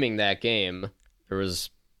streaming that game. There was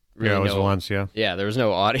really it was Valencia. Yeah, there was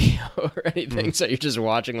no audio or anything, so you're just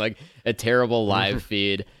watching like a terrible live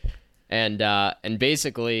feed. And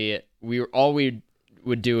basically we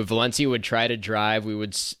would do if Valencia would try to drive, we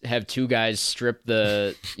would have 2 guys strip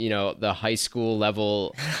the high school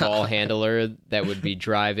level ball handler that would be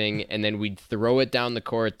driving, and then we'd throw it down the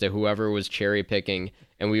court to whoever was cherry picking,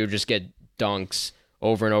 and we would just get dunks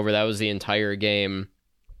over and over. That was the entire game.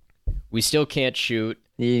 We still can't shoot.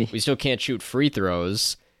 We still can't shoot free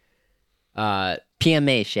throws.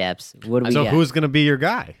 PMA, Shaps. What do we got? So who's going to be your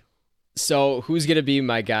guy? So who's going to be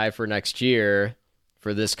my guy for next year,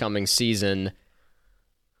 for this coming season?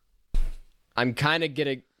 I'm kind of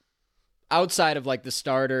getting outside of like the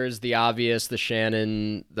starters, the obvious, the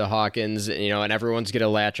Shannon, the Hawkins, and everyone's going to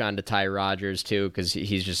latch on to Ty Rodgers too, because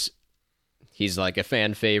he's like a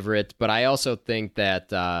fan favorite. But I also think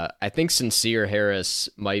that I think Sincere Harris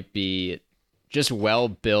might be just well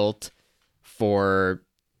built for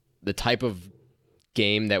the type of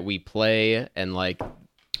game that we play, and like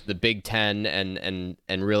the Big Ten and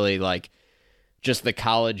really like just the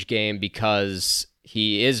college game, because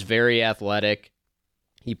he is very athletic.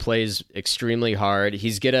 He plays extremely hard.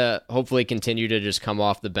 He's going to hopefully continue to just come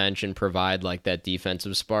off the bench and provide like that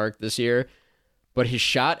defensive spark this year. But his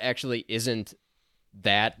shot actually isn't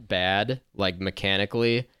that bad, like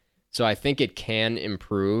mechanically. So I think it can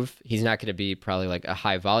improve. He's not going to be probably like a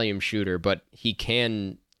high volume shooter, but he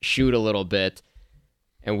can shoot a little bit,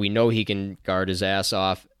 and we know he can guard his ass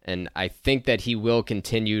off. And I think that he will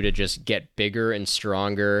continue to just get bigger and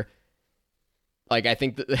stronger. Like, I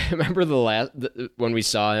think remember when we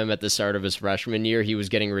saw him at the start of his freshman year, he was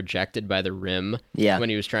getting rejected by the rim when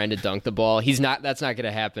he was trying to dunk the ball. That's not going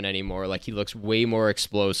to happen anymore. Like, he looks way more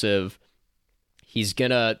explosive. He's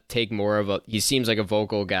going to take he seems like a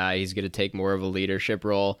vocal guy. He's going to take more of a leadership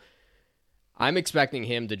role. I'm expecting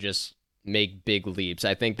him to just make big leaps.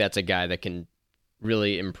 I think that's a guy that can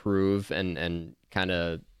really improve and kind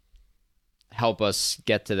of help us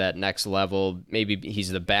get to that next level. Maybe he's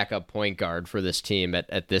the backup point guard for this team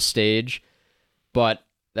at this stage, but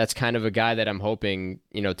that's kind of a guy that I'm hoping,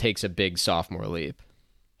 takes a big sophomore leap.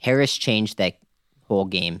 Harris changed that whole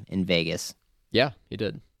game in Vegas. Yeah, he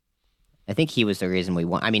did. I think he was the reason we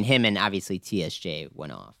won. I mean, him and obviously TSJ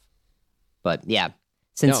went off. But yeah,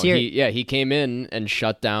 Sincere. He came in and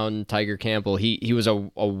shut down Tiger Campbell. He was a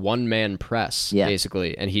one-man press,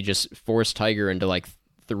 basically, and he just forced Tiger into like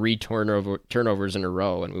 3 turnovers in a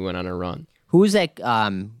row, and we went on a run. Who was that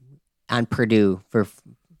on Purdue for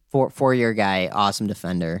 4-year guy, awesome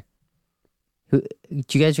defender? Do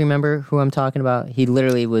you guys remember who I'm talking about? He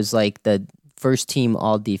literally was like the first team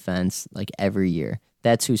all defense like every year.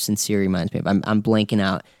 That's who Sincere reminds me of. I'm blanking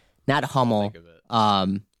out. Not Hummel.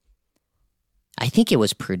 I think it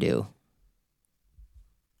was Purdue.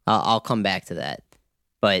 I'll come back to that.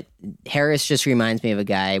 But Harris just reminds me of a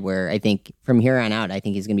guy where I think from here on out, I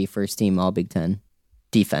think he's going to be first team all Big Ten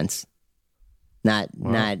defense. Not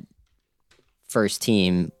first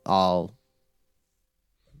team all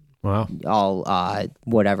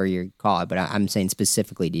whatever you call it, but I'm saying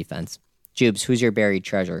specifically defense. Jubes, who's your buried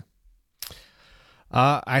treasure?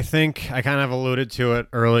 I think I kind of alluded to it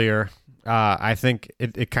earlier. I think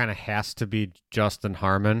it kind of has to be Justin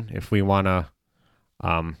Harmon if we want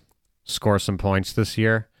to score some points this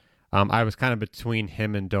year. I was kind of between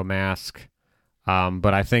him and Domask,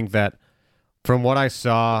 but I think that from what I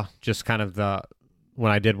saw, just kind of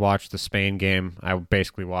when I did watch the Spain game, I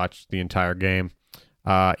basically watched the entire game.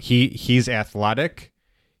 He's athletic.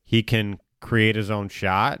 He can create his own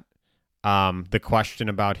shot. The question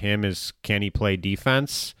about him is, can he play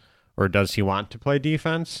defense, or does he want to play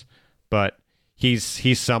defense? But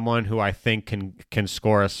he's someone who I think can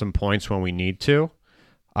score us some points when we need to.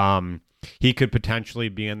 He could potentially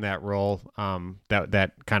be in that role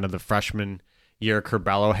that kind of the freshman year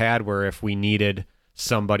Curbelo had, where if we needed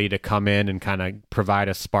somebody to come in and kind of provide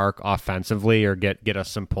a spark offensively or get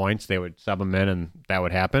us some points, they would sub him in and that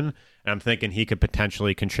would happen. And I'm thinking he could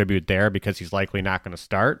potentially contribute there because he's likely not going to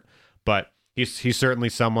start. But he's certainly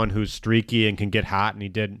someone who's streaky and can get hot,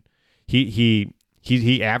 and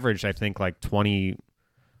he averaged, I think, like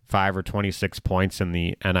 25 or 26 points in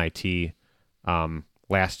the NIT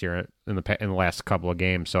last year in the last couple of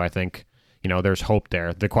games. So I think there's hope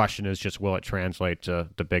there. The question is just, will it translate to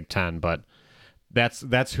the Big Ten? But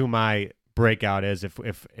that's who my breakout is.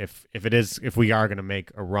 If we are going to make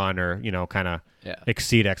a run or kind of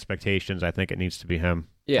exceed expectations, I think it needs to be him.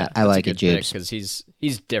 Yeah, I like it, James, because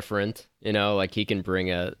he's different. Like he can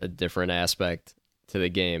bring a different aspect to the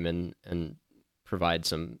game and provide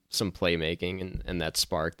some playmaking and that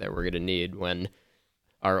spark that we're going to need when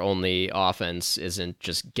our only offense isn't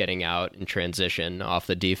just getting out in transition off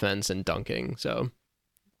the defense and dunking. So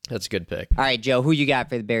that's a good pick. All right, Joe, who you got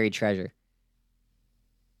for the buried treasure?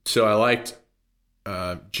 So I liked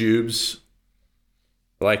Jubes.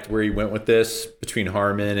 I liked where he went with this between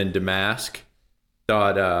Harmon and Damask.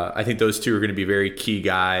 I think those two are going to be very key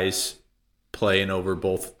guys, playing over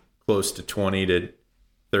both close to 20 to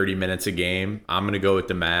 30 minutes a game. I'm going to go with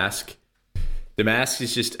Damask. Damask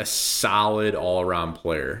is just a solid all-around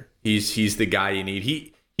player. He's the guy you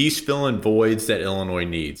need. He's filling voids that Illinois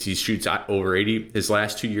needs. He shoots over 80. His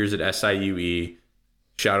last 2 years at SIUE,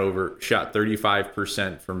 shot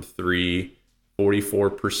 35% from 3,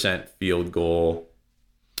 44% field goal.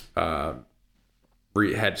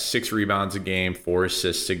 Had 6 rebounds a game, 4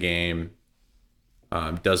 assists a game.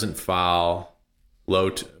 Doesn't foul.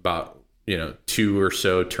 About 2 or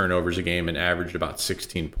so turnovers a game, and averaged about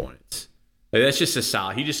 16 points. That's just a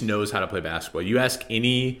solid. He just knows how to play basketball. You ask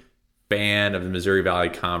any fan of the Missouri Valley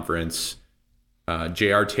Conference,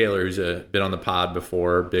 J.R. Taylor, who's been on the pod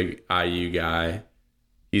before, big IU guy.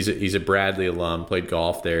 He's a Bradley alum, played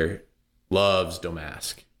golf there, loves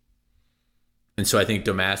Domask. And so I think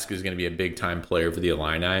Domask is going to be a big time player for the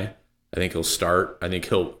Illini. I think he'll start. I think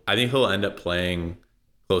he'll end up playing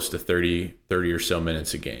close to 30 or so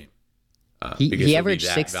minutes a game. He averaged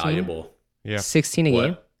 16. Valuable. Yeah. 16 a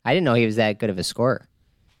game. I didn't know he was that good of a scorer.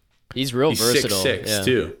 He's real He's versatile. 6'6" yeah.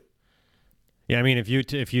 too. Yeah, I mean, if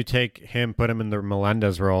you take him, put him in the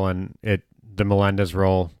Melendez role, and the Melendez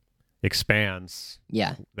role expands,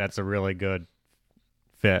 Yeah, that's a really good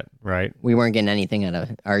fit, right? we weren't getting anything out of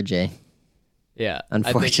RJ. Yeah.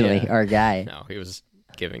 Unfortunately, our guy. No, he was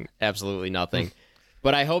giving absolutely nothing.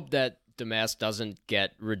 But I hope that Damask doesn't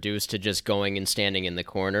get reduced to just going and standing in the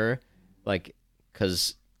corner,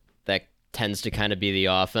 because that tends to kind of be the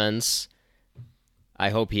offense. I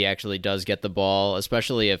hope he actually does get the ball,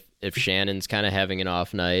 especially if Shannon's kind of having an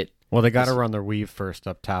off night. Well, they got to run their weave first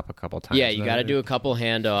up top a couple times. Yeah, you got to do a couple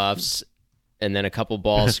handoffs and then a couple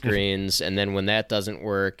ball screens, and then when that doesn't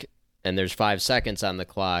work and there's 5 seconds on the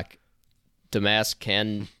clock, Damask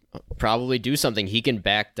can probably do something. He can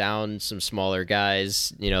back down some smaller guys,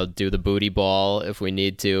 do the booty ball if we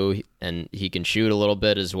need to, and he can shoot a little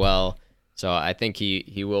bit as well. So I think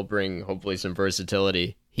he will bring hopefully some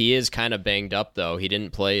versatility. He is kind of banged up, though. He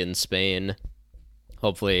didn't play in Spain.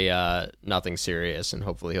 Hopefully nothing serious, and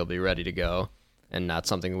hopefully he'll be ready to go and not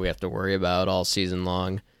something we have to worry about all season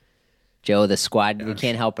long. Joe, the squad, we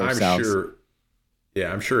can't help ourselves.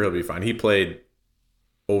 I'm sure he'll be fine. He played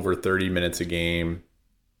over 30 minutes a game,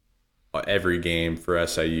 every game for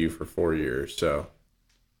SIU for 4 years, so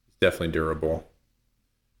it's definitely durable.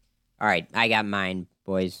 All right, I got mine,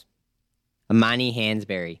 boys. Amani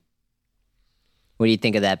Hansberry. What do you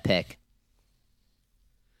think of that pick?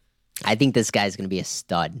 I think this guy's going to be a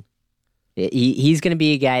stud. He's going to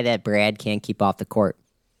be a guy that Brad can't keep off the court.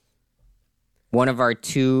 One of our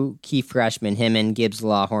 2 key freshmen, him and Gibbs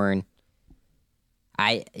Lawhorn.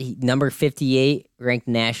 Number 58 ranked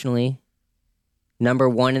nationally. Number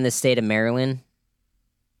 1 in the state of Maryland.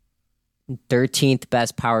 13th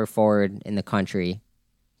best power forward in the country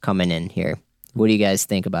coming in here. What do you guys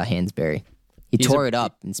think about Hansberry? He tore it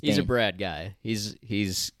up in Spain. He's a Brad guy.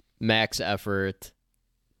 He's max effort,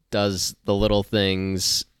 does the little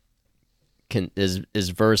things, is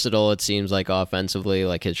versatile, it seems like, offensively.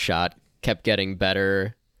 Like, his shot kept getting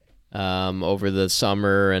better over the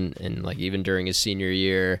summer and like even during his senior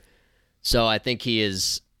year. So I think he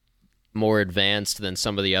is more advanced than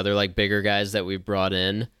some of the other like bigger guys that we've brought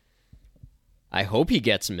in. I hope he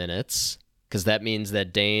gets minutes, because that means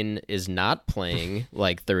that Dane is not playing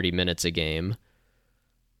like 30 minutes a game.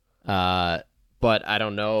 But I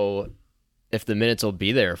don't know if the minutes will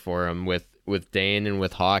be there for him with Dane and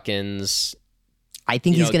with Hawkins. I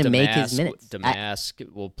think he's going to make his minutes. Damask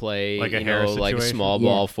will play, like a like a situation? small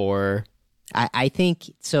ball four. I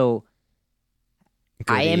think so.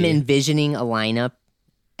 I am envisioning a lineup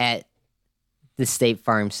at the State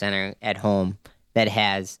Farm Center at home that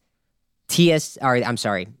has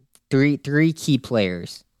three key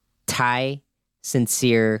players: Ty,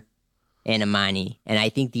 Sincere, and Amani. And I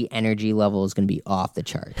think the energy level is going to be off the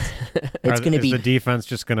charts. It's going to be the defense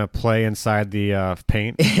just going to play inside the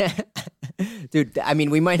paint. Dude, I mean,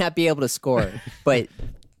 we might not be able to score, but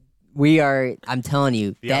we are. I'm telling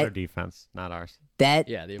you, The other defense, not ours.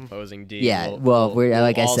 The opposing D. Yeah,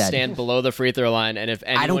 like I said, stand below the free throw line, and if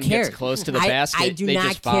anyone I don't care. gets close to the basket, I do they not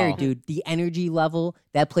just care, foul. dude. The energy level,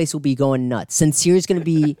 that place will be going nuts. Sincere's going to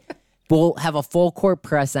be. We'll have a full court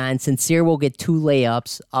press on. Sincere will get 2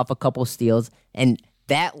 layups off a couple steals, and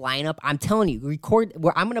that lineup. I'm telling you,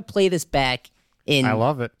 I'm going to play this back in. I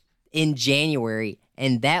love it. In January,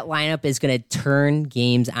 and that lineup is going to turn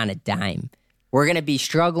games on a dime. We're going to be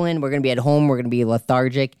struggling. We're going to be at home. We're going to be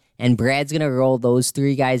lethargic. And Brad's going to roll those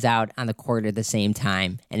 3 guys out on the court at the same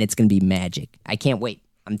time, and it's going to be magic. I can't wait.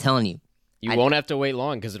 I'm telling you. You won't have to wait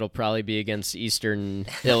long, because it'll probably be against Eastern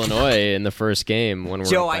Illinois in the first game when we're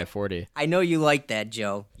Joe, up by 40. I know you like that,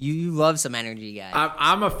 Joe. You love some energy, guy.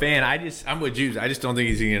 I'm a fan. I'm with Juice. I just don't think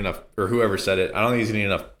he's getting enough, or whoever said it. I don't think he's getting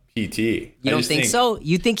enough PT. You don't think so?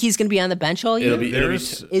 You think he's going to be on the bench all year?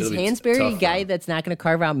 Is Hansberry a guy that's not going to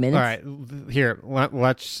carve out minutes? All right, here,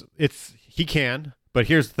 he can, but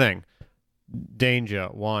here's the thing. Danger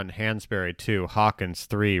 1, Hansberry 2, Hawkins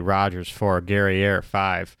 3, Rogers 4, Guerriere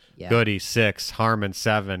 5, Goody 6, Harmon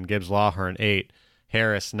 7, Gibbs Lawhorn 8,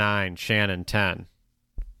 Harris 9, Shannon 10.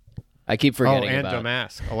 I keep forgetting and about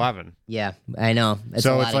Damask 11. Yeah, I know. That's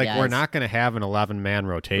so a lot it's of like guys. we're not going to have an 11-man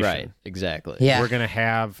rotation. Right, exactly. Yeah. We're going to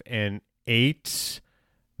have an 8,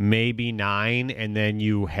 maybe 9, and then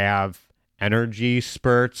you have energy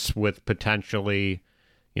spurts with potentially,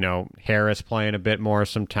 Harris playing a bit more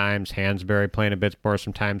sometimes, Hansberry playing a bit more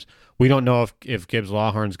sometimes. We don't know if Gibbs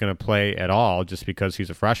Lawhorn's going to play at all just because he's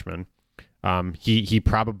a freshman. He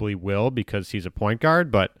probably will because he's a point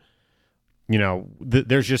guard, but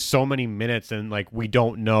there's just so many minutes, and like we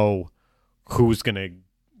don't know who's going to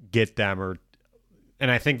get them, and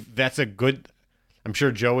I think that's a good. I'm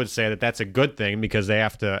sure Joe would say that that's a good thing because they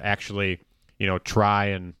have to actually, try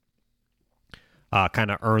and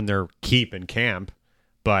kind of earn their keep in camp.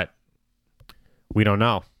 But we don't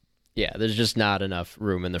know. Yeah, there's just not enough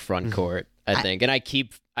room in the front court, I think. And I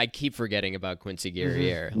keep forgetting about Quincy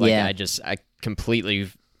Guerriere. Like I completely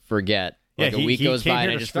forget. Like a week goes by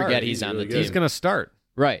and I just forget he's on the team. He's going to start.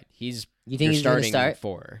 Right. You think he's going to start?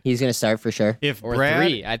 4. He's going to start for sure. Or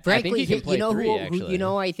 3. I think he can play 3, actually.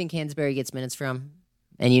 I think Hansberry gets minutes from?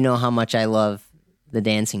 And you know how much I love the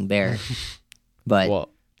Dancing Bear. But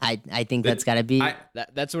I think that's got to be...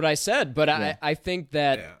 That's what I said. But I think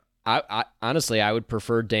that... Yeah. I honestly, I would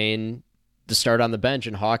prefer Dane to start on the bench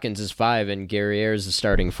and Hawkins is 5 and Guerriere is the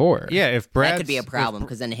starting 4. Yeah, if Brad that could be a problem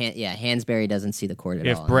because then Hansberry doesn't see the court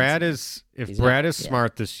at all. If Brad is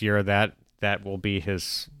smart this year, that will be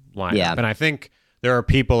his lineup. Yeah. And I think there are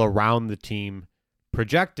people around the team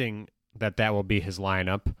projecting that will be his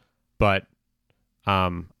lineup, but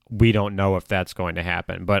we don't know if that's going to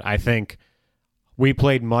happen. But I think we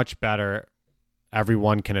played much better.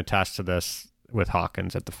 Everyone can attest to this with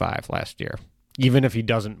Hawkins at the 5 last year, even if he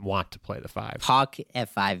doesn't want to play the 5. Hawk at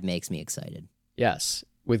 5 makes me excited. Yes,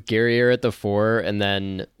 with Guerriere at the 4, and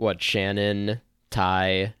then Shannon,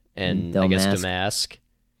 Ty, and I guess Damask.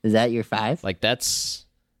 Is that your 5? Like that's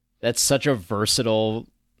such a versatile,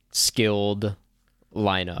 skilled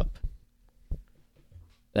lineup.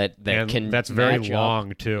 That's very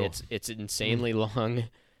long too. It's insanely long,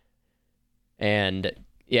 and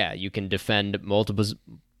yeah, you can defend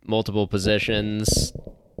multiple positions.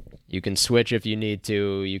 You can switch if you need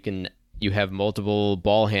to. You have multiple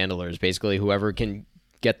ball handlers. Basically, whoever can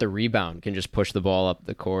get the rebound can just push the ball up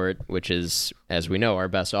the court, which is, as we know, our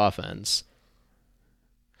best offense.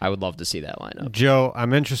 I would love to see that lineup. Joe,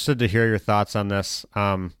 I'm interested to hear your thoughts on this.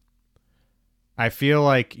 I feel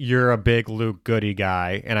like you're a big Luke Goody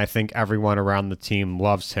guy, and I think everyone around the team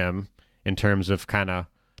loves him in terms of kind of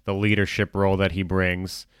the leadership role that he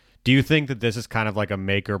brings. Do you think that this is kind of like a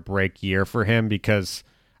make or break year for him? Because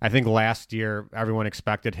I think last year everyone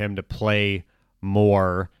expected him to play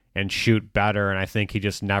more and shoot better, and I think he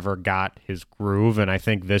just never got his groove. And I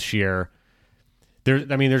think this year,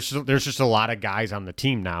 there's just a lot of guys on the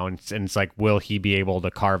team now, and it's like, will he be able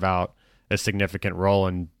to carve out a significant role?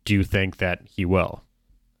 And do you think that he will?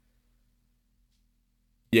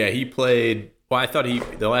 Yeah, he played. Well, I thought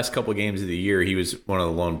the last couple of games of the year, he was one of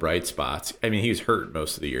the lone bright spots. I mean, he was hurt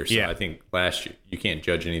most of the year, so I think last year you can't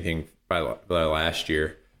judge anything by last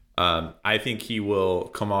year. I think he will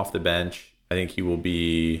come off the bench. I think he will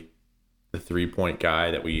be the 3-point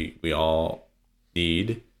guy that we all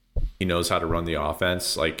need. He knows how to run the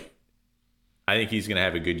offense. Like, I think he's going to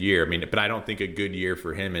have a good year. I mean, but I don't think a good year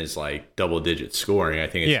for him is like double-digit scoring. I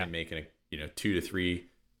think it's him making 2 to 3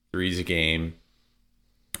 threes a game,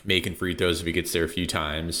 making free throws if he gets there a few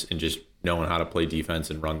times, and just knowing how to play defense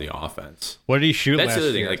and run the offense. What did he shoot last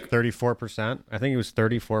year? Thing, like 34%? I think it was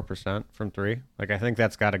 34% from 3. Like, I think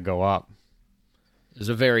that's got to go up. It was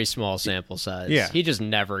a very small sample size. Yeah. He just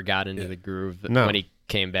never got into the groove when he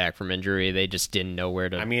came back from injury. They just didn't know where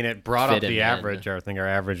to. I mean, it brought up the average. I think our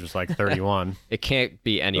average was like 31. It can't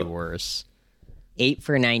be any worse. 8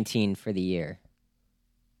 for 19 for the year.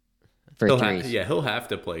 For threes. He'll have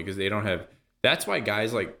to play because they don't have. That's why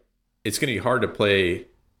guys like, it's going to be hard to play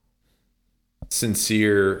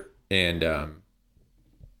Sincere and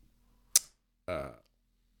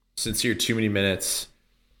Sincere too many minutes,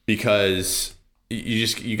 because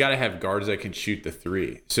you got to have guards that can shoot the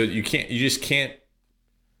 3. So you just can't.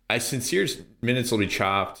 Sincere's minutes will be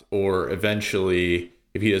chopped, or eventually,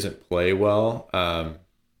 if he doesn't play well,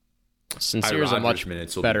 Sincere's a much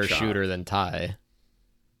better shooter than Ty.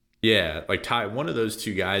 Yeah, like Ty, one of those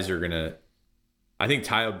two guys are gonna. I think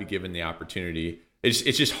Ty will be given the opportunity. It's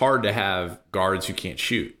just hard to have guards who can't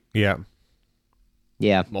shoot. Yeah.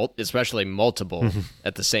 Especially multiple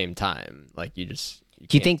at the same time. Like you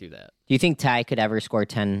can't do that. Do you think Ty could ever score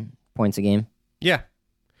 10 points a game? Yeah.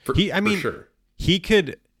 For sure. He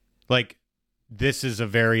could, like, this is a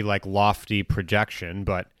very like lofty projection,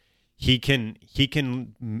 but he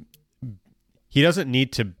doesn't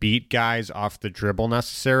need to beat guys off the dribble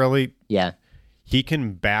necessarily. Yeah. He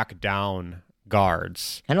can back down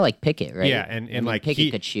guards. Kind of like Pickett, right? Yeah, and like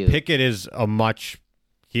Pickett could shoot. Pickett is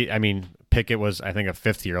Pickett was, I think, a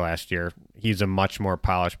 5th year last year. He's a much more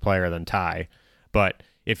polished player than Ty. But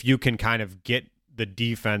if you can kind of get the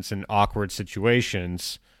defense in awkward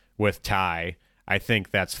situations with Ty, I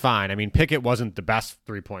think that's fine. I mean, Pickett wasn't the best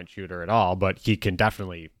 3-point shooter at all, but he can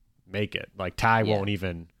definitely make it. Like, Ty won't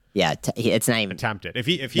even it's not even attempt it. If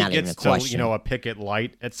he gets to, a Pickett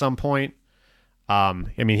light at some point,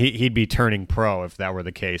 I mean, he'd be turning pro if that were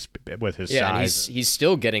the case with his size. And he's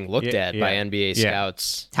still getting looked at by NBA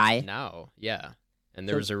scouts Ty? now. Yeah. And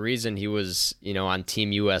there was a reason he was, on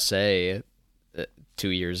Team USA 2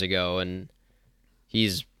 years ago, and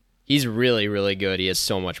he's really, really good. He has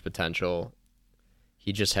so much potential.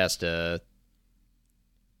 He just has to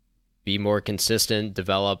be more consistent,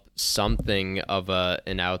 develop something of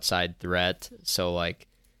an outside threat. So,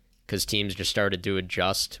 because teams just started to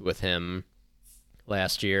adjust with him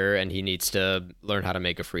last year, and he needs to learn how to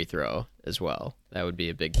make a free throw as well. That would be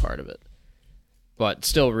a big part of it. But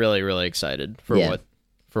still really, really excited for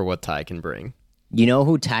what Ty can bring. You know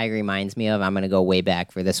who Ty reminds me of? I'm going to go way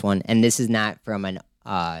back for this one. And this is not from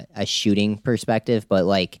a shooting perspective, but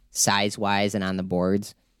size-wise and on the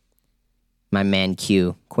boards. My man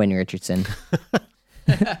Quinn Richardson.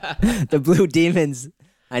 The Blue Demons.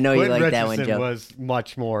 I know you like that one, Joe. Quinn Richardson was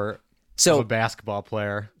much more of a basketball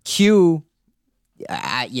player. Q's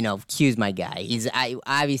my guy. He's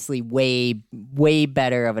obviously way, way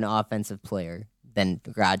better of an offensive player than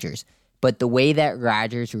Rodgers. But the way that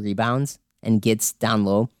Rodgers rebounds and gets down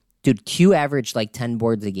low, dude, Q averaged 10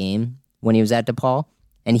 boards a game when he was at DePaul,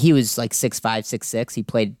 and he was 6'5", 6'6". He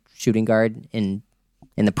played shooting guard in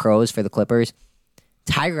the pros for the Clippers.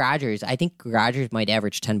 Ty Rodgers, I think Rodgers might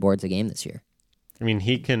average 10 boards a game this year. I mean,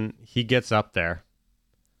 he gets up there.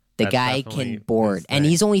 The guy can board, and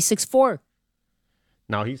he's only 6'4".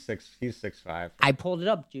 No, he's 6'5". I pulled it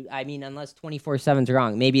up. I mean, unless 24/7's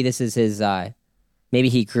wrong. Maybe this is his. Maybe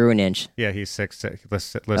he grew an inch. Yeah, he's 6'6".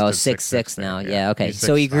 Listed 6'6" now. Yeah, okay.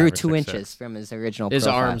 So he grew 2 inches from his original His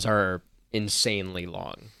profile. arms are insanely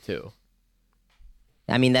long, too.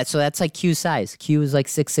 I mean, that's like Q's size. Q is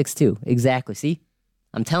 6'6" too. Exactly. See?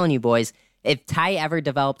 I'm telling you, boys, if Ty ever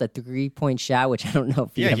developed a 3-point shot, which I don't know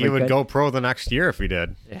if he would go pro the next year if he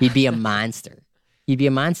did. He'd be a monster. He'd be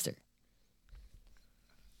a monster.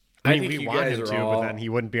 I mean, think we you want guys him are to, all but then he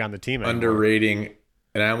wouldn't be on the team anymore. underrating,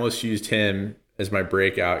 and I almost used him as my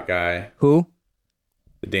breakout guy. Who?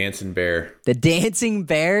 The Dancing Bear. The Dancing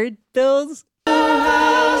Bear, Bills?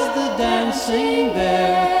 Has the dancing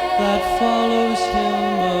bear that follows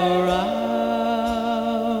him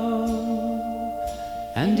around,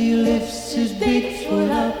 and he lifts his big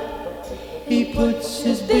foot up, he puts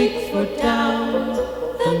his big foot down,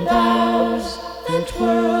 then bows, then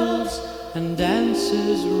twirls, and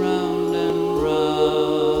dances round and round.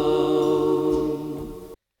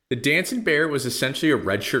 The Dancing Bear was essentially a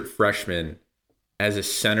redshirt freshman as a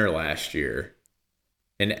center last year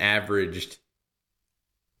and averaged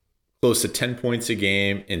close to 10 points a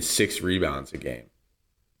game and 6 rebounds a game.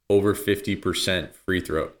 Over 50% free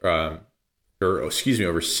throw, over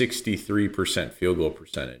 63% field goal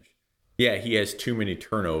percentage. Yeah, he has too many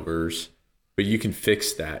turnovers, but you can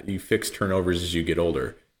fix that. You fix turnovers as you get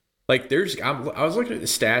older. I was looking at the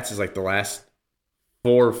stats as the last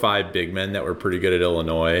 4 or 5 big men that were pretty good at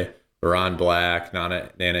Illinois. Ron Black, Nana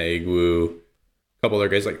Agwu, a couple other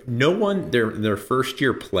guys. No one, their first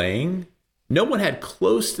year playing, no one had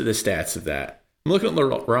close to the stats of that. I'm looking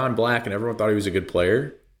at Ron Black, and everyone thought he was a good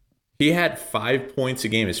player. He had 5 points a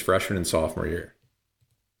game his freshman and sophomore year.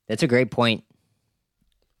 That's a great point.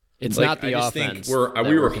 It's not the offense. We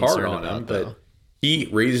were hard on him, but he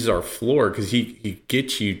raises our floor because he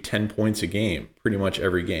gets you 10 points a game pretty much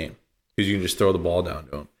every game because you can just throw the ball down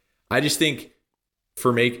to him. I just think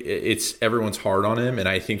it's everyone's hard on him, and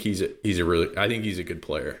I think he's a good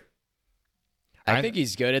player. I think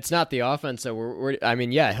he's good. It's not the offense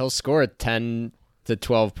that he'll score 10 to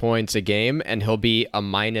 12 points a game, and he'll be a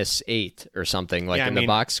 -8 or something the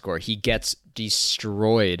box score. He gets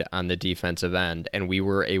destroyed on the defensive end, and we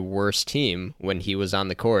were a worse team when he was on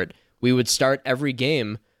the court. We would start every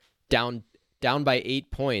game down by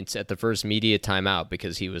 8 points at the first media timeout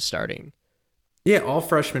because he was starting. Yeah, all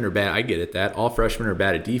freshmen are bad. I get it that all freshmen are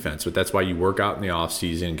bad at defense, but that's why you work out in the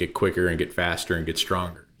offseason and get quicker and get faster and get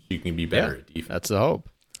stronger. You can be better at defense. That's the hope.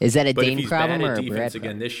 Is that a but Dane if he's problem bad or at a defense Brad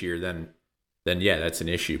again this year, then yeah, that's an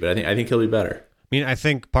issue. But I think he'll be better. I mean, I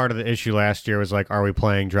think part of the issue last year was are we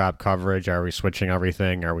playing drop coverage? Are we switching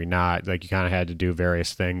everything? Are we not? You kind of had to do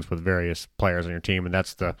various things with various players on your team, and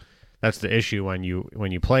that's the issue when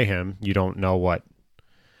you play him. You don't know what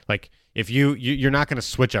if you're not going to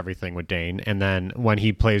switch everything with Dane, and then when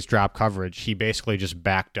he plays drop coverage, he basically just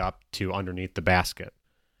backed up to underneath the basket,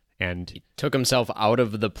 and he took himself out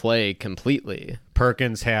of the play completely.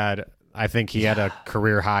 Perkins had a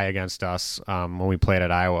career high against us when we played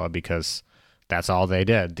at Iowa because that's all they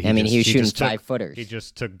did. He was shooting 5-footers. He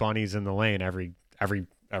just took bunnies in the lane every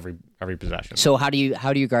possession. So how do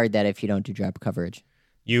you guard that if you don't do drop coverage?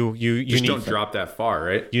 You don't drop that far,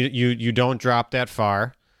 right? You don't drop that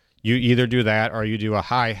far. You either do that or you do a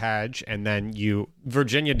high hedge, and then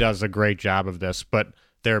Virginia does a great job of this, but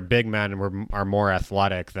their big men are more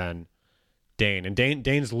athletic than Dane. And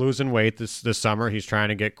Dane's losing weight this summer. He's trying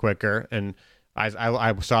to get quicker, and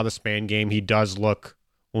I saw the Spain game. He does look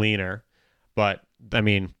leaner, but I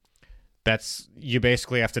mean, you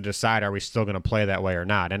basically have to decide, are we still going to play that way or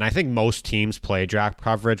not? And I think most teams play drop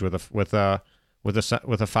coverage with a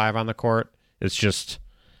 5 on the court. It's just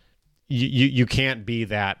you can't be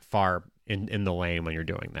that far in the lane when you're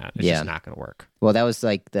doing that. It's just not going to work. Well, that was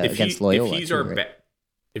like against Loyola.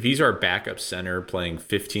 If he's our backup center playing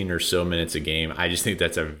 15 or so minutes a game, I just think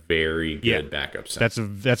that's a very good backup center.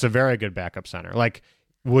 That's a very good backup center. Like,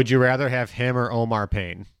 would you rather have him or Omar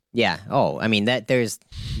Payne? Yeah. Oh, I mean, there's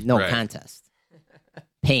no contest.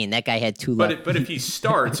 Payne, that guy had 2 left. But if he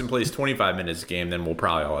starts and plays 25 minutes a game, then we'll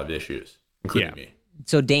probably all have issues, including me.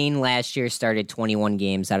 So Dane last year started 21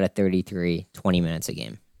 games out of 33, 20 minutes a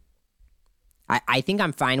game. I think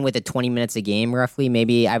I'm fine with 20 minutes a game, roughly.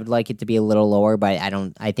 Maybe I would like it to be a little lower, but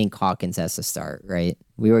I think Hawkins has to start, right?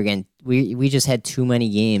 We just had too many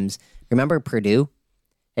games. Remember Purdue?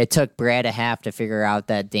 It took Brad a half to figure out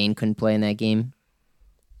that Dane couldn't play in that game.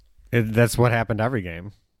 That's what happened every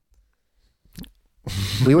game.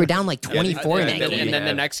 We were down like 24 in that game. And then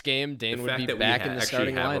the next game, Dane would be back in the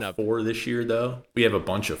starting lineup. 4 this year, though. We have a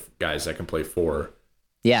bunch of guys that can play 4.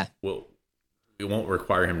 Yeah. Well, it won't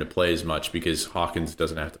require him to play as much because Hawkins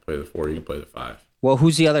doesn't have to play the 4. He can play the 5. Well,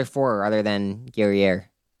 who's the other 4 other than Guerriere?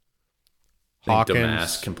 Hawkins.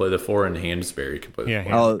 Domas can play the 4 and Hansberry can play the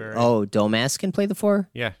 4. Oh, Domas can play the 4?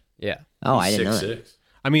 Yeah. Oh, I didn't know that.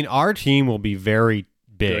 I mean, our team will be very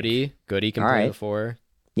big. Goody can play the 4.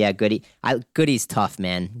 Yeah, Goody. Goody's tough,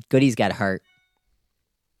 man. Goody's got heart.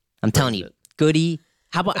 I'm telling you, Goody.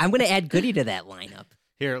 How about I'm going to add Goody to that lineup?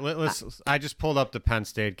 Here, I just pulled up the Penn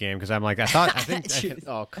State game because I'm like, I think.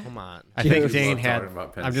 Oh, come on. I think Dane had.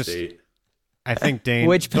 I think Dane.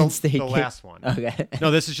 Which Penn State? The last one. Okay.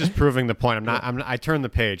 No, this is just proving the point. I turned the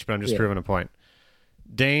page, but I'm just proving a point.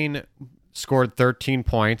 Dane scored 13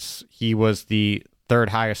 points. He was the 3rd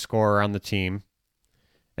highest scorer on the team,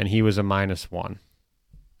 and he was a -1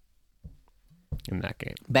 in that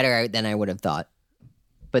game. Better than I would have thought,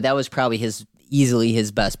 but that was probably easily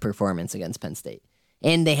his best performance against Penn State.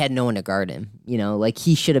 And they had no one to guard him. Like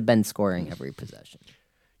he should have been scoring every possession.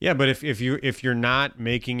 Yeah, but if you're not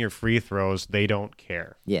making your free throws, they don't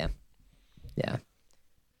care. Yeah.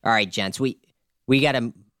 All right, gents, we got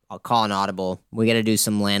to call an audible. We got to do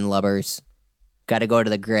some landlubbers. Got to go to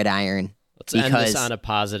the gridiron. Let's end this on a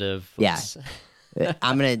positive.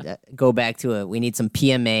 I'm gonna go back to it. We need some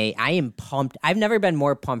PMA. I am pumped. I've never been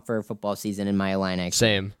more pumped for a football season in my Illini.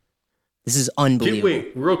 Same. This is unbelievable.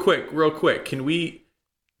 Wait, real quick. Can we?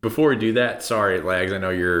 Before we do that, sorry, Lags. I know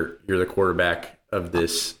you're the quarterback of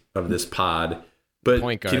this pod,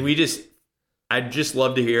 but can we just? I'd just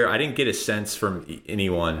love to hear. I didn't get a sense from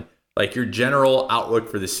anyone like your general outlook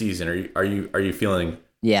for the season. Are you feeling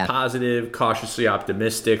positive, cautiously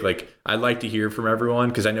optimistic? Like I'd like to hear from everyone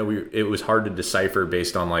because I know it was hard to decipher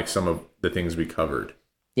based on like some of the things we covered.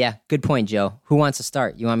 Yeah, good point, Joe. Who wants to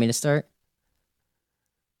start? You want me to start?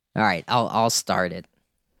 All right, I'll start it.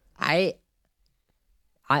 I'm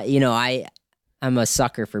a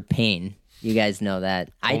sucker for pain. You guys know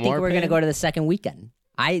that. I think we're going to go to the second weekend.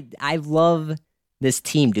 I love this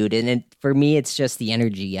team, dude. And for me, it's just the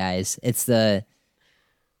energy, guys. It's the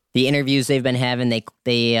interviews they've been having. They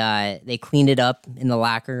cleaned it up in the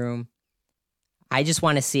locker room. I just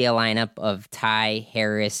want to see a lineup of Ty,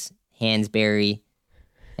 Harris, Hansberry,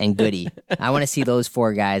 and Goody. I want to see those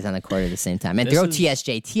 4 guys on the court at the same time. And throw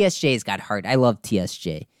TSJ. TSJ's got heart. I love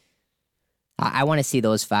TSJ. I want to see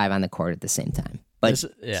those 5 on the court at the same time. But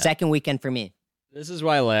second weekend for me. This is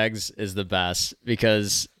why Lags is the best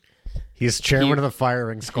because he's chairman of the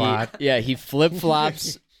firing squad. He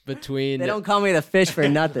flip-flops between... They don't call me the fish for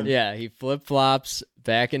nothing. Yeah, he flip-flops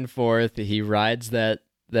back and forth. He rides that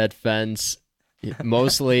fence.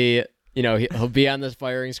 Mostly, he'll be on the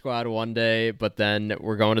firing squad one day, but then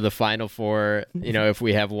we're going to the Final Four. If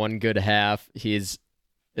we have one good half, he's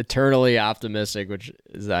eternally optimistic, which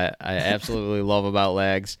is I absolutely love about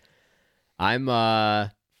Lags. I'm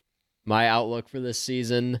my outlook for this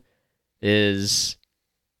season is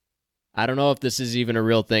I don't know if this is even a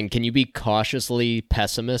real thing. Can you be cautiously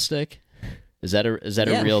pessimistic? Is that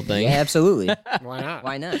a real thing? Yeah, absolutely. Why not?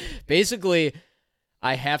 Why not? Basically,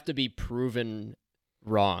 I have to be proven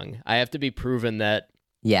wrong. I have to be proven that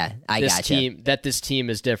this team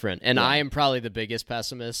is different. And I am probably the biggest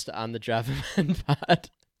pessimist on the JAVAMEN pod.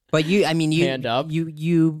 But Hand up.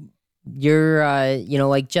 you're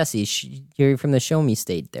like Jesse. You're from the Show Me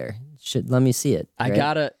State there. let me see it.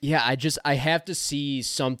 Right? I have to see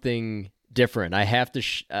something different. I have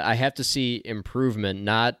to see improvement,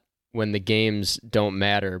 not when the games don't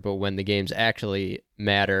matter, but when the games actually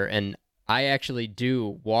matter. And I actually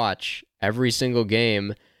do watch every single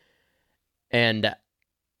game, and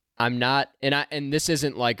I'm not, and this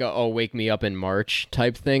isn't like a wake me up in March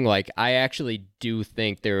type thing. Like, I actually do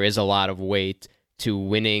think there is a lot of weight to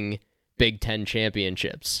winning Big Ten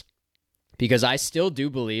championships, because I still do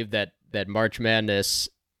believe that March Madness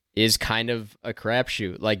is kind of a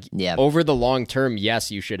crapshoot. Like, over the long term,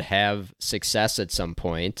 yes, you should have success at some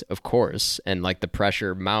point, of course, and like the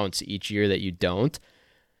pressure mounts each year that you don't.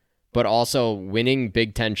 But also, winning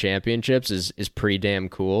Big Ten championships is pretty damn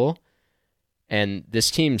cool. And this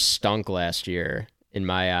team stunk last year, in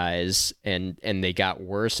my eyes, and they got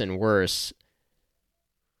worse and worse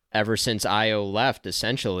ever since Io left,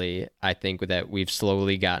 essentially. I think that we've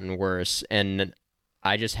slowly gotten worse, and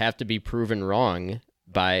I just have to be proven wrong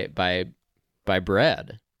by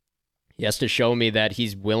Brad. He has to show me that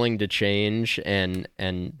he's willing to change, and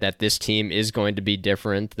that this team is going to be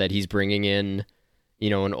different, that he's bringing in,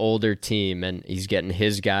 an older team, and he's getting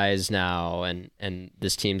his guys now, and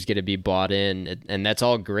this team's going to be bought in, and that's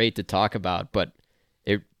all great to talk about, but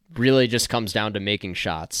it really just comes down to making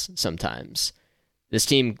shots sometimes. This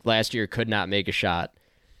team last year could not make a shot.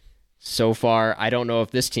 So far, I don't know if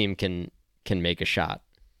this team can make a shot.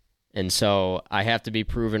 And so I have to be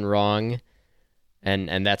proven wrong,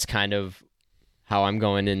 and that's kind of how I'm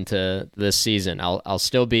going into this season. I'll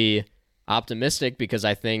still be optimistic because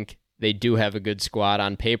I think they do have a good squad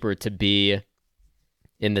on paper to be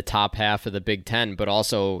in the top half of the Big Ten, but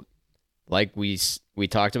also, like we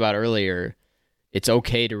talked about earlier, it's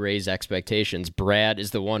okay to raise expectations. Brad is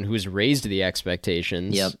the one who's raised the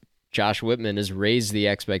expectations. Yep. Josh Whitman has raised the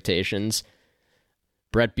expectations.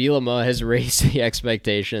 Brett Bielema has raised the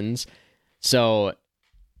expectations. So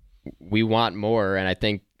we want more, and I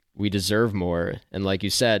think we deserve more. And like you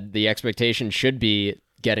said, the expectation should be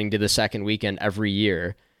getting to the second weekend every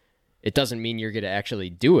year. It doesn't mean you're going to actually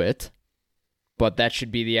do it, but that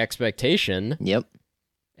should be the expectation. Yep.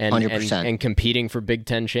 100%. And competing for Big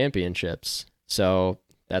Ten championships. So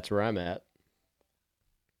that's where I'm at.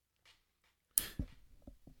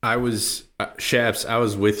 Shaps, I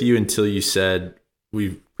was with you until you said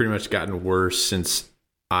we've pretty much gotten worse since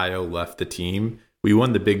Io left the team. We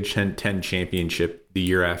won the Big Ten championship the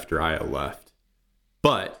year after Io left.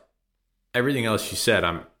 But everything else you said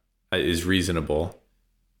is reasonable.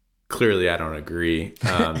 Clearly, I don't agree.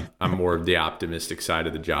 I'm more of the optimistic side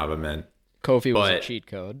of the JAVAMEN. Kofi was a cheat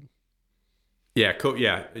code. Yeah,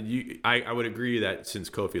 I would agree that since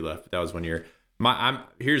Kofi left, but that was 1 year.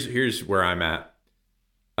 Here's where I'm at.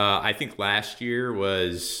 I think last year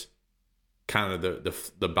was kind of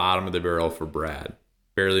the bottom of the barrel for Brad.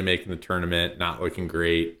 Barely making the tournament, not looking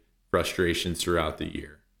great, frustrations throughout the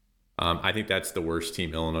year. I think that's the worst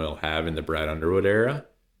team Illinois will have in the Brad Underwood era.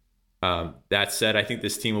 That said, I think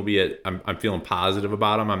this team will be I'm feeling positive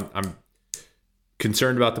about them. I'm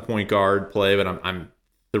concerned about the point guard play, but I'm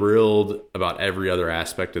thrilled about every other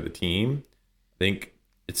aspect of the team. I think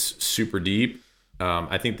it's super deep.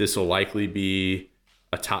 I think this will likely be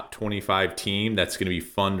a top 25 team that's going to be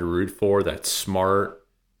fun to root for, that's smart,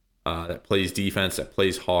 that plays defense, that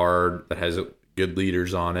plays hard, that has good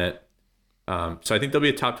leaders on it. So I think they'll be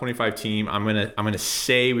a top 25 team. I'm gonna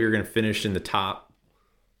say we're gonna finish in the top.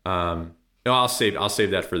 I'll save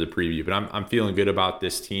that for the preview. But I'm feeling good about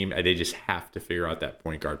this team. They just have to figure out that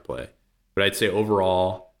point guard play. But I'd say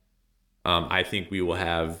overall, I think we will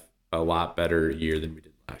have a lot better year than we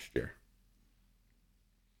did last year.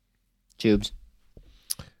 Tubes.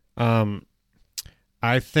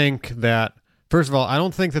 I think that, first of all, I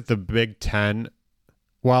don't think that the Big Ten,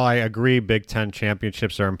 while I agree Big Ten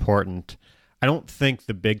championships are important, I don't think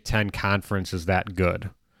the Big Ten conference is that good.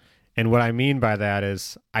 And what I mean by that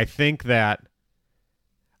is I think that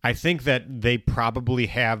they probably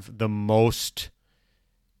have the most,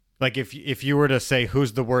 like if you were to say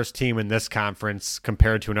who's the worst team in this conference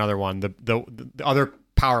compared to another one, the other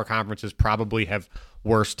power conferences probably have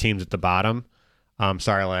worse teams at the bottom.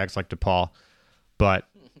 Sorry, Lags, like DePaul. But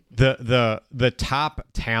the top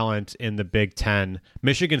talent in the Big Ten,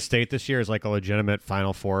 Michigan State this year is like a legitimate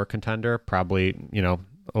Final Four contender, probably,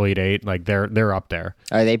 Elite Eight. Like they're up there.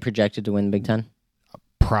 Are they projected to win Big Ten?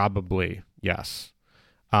 Probably, yes.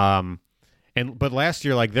 But last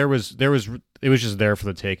year, like it was just there for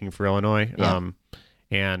the taking for Illinois. Yeah.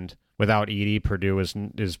 And without Edey, Purdue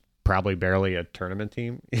is probably barely a tournament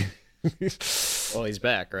team. Well, he's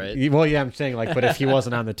back, right? Well, yeah, I'm saying but if he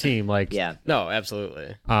wasn't on the team, yeah, no,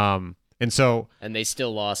 absolutely. And they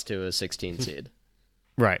still lost to a 16 seed.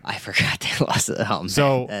 Right. I forgot they lost it. Oh, man.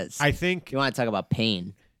 So That's, I think you want to talk about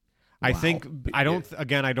pain. I Wow. think I don't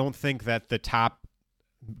think that the top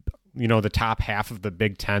half of the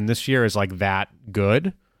Big Ten this year is like that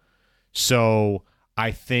good. So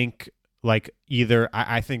I think like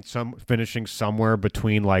I think some finishing somewhere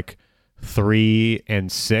between like 3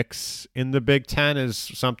 and 6 in the Big Ten is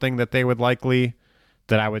something that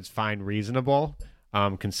I would find reasonable,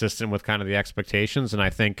 consistent with kind of the expectations. And I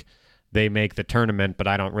think they make the tournament, but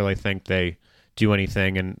I don't really think they do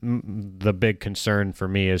anything. And the big concern for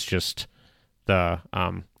me is just the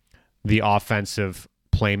offensive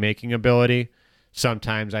playmaking ability.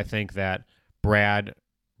 Sometimes I think that Brad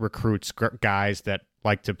recruits guys that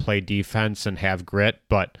like to play defense and have grit,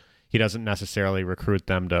 but he doesn't necessarily recruit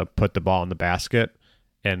them to put the ball in the basket.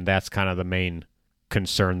 And that's kind of the main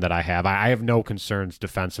concern that I have. I have no concerns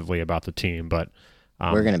defensively about the team, but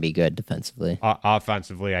We're going to be good defensively.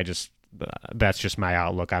 Offensively, that's just my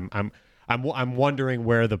outlook. I'm wondering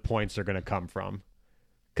where the points are going to come from,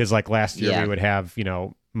 because like last year we would have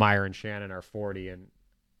Meyer and Shannon are 40, and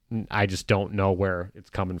I just don't know where it's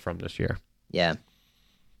coming from this year. Yeah.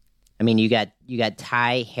 I mean, you got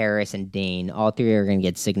Ty, Harris, and Dane. All three are going to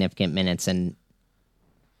get significant minutes, and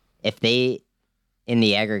if they, in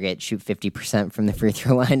the aggregate, shoot 50% from the free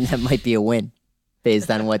throw line, that might be a win based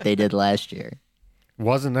on what they did last year.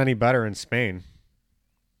 Wasn't any better in Spain.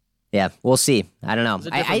 Yeah, we'll see. I don't know. It's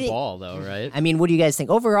a different ball, though, right? I mean, what do you guys think?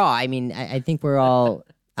 Overall, I mean, I think we're all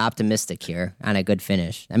optimistic here on a good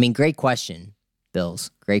finish. I mean, great question, Bills.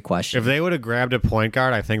 Great question. If they would have grabbed a point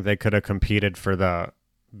guard, I think they could have competed for the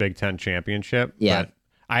Big Ten championship. Yeah. But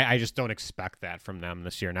I just don't expect that from them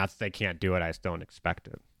this year. Not that they can't do it. I just don't expect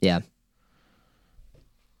it. Yeah.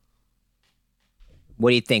 What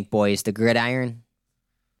do you think, boys? The gridiron?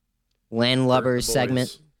 Landlubbers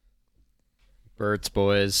segment? Burt's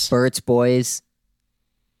boys. Burt's boys?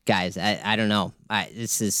 Guys, I don't know. I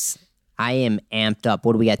am amped up.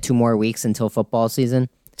 What do we got? 2 more weeks until football season?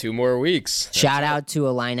 2 more weeks. Shout out to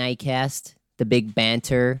Illini Cast, the big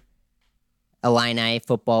banter Illini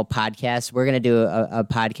football podcast. We're going to do a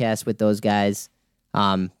podcast with those guys.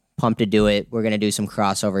 Pumped to do it. We're going to do some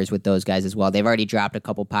crossovers with those guys as well. They've already dropped a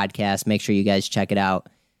couple podcasts. Make sure you guys check it out.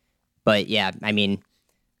 But yeah, I mean,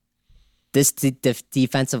 this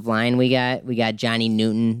defensive line we got Johnny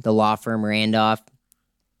Newton, the law firm Randolph,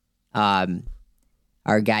 our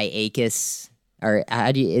guy Akis, or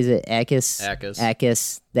is it Akis?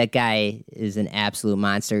 Akis. That guy is an absolute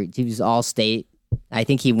monster. He was all state. I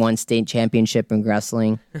think he won state championship in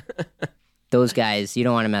wrestling. Those guys, you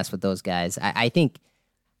don't want to mess with those guys. I think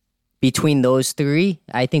between those three,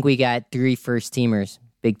 I think we got 3 first-teamers,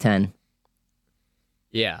 Big Ten.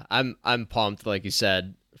 Yeah, I'm pumped, like you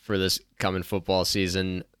said, for this coming football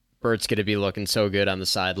season. Bert's going to be looking so good on the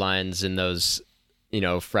sidelines in those,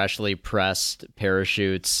 freshly pressed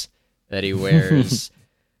parachutes that he wears.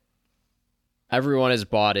 Everyone is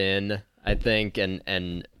bought in, I think,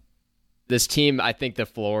 and this team, I think the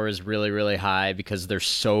floor is really, really high because they're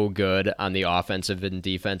so good on the offensive and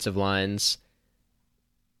defensive lines.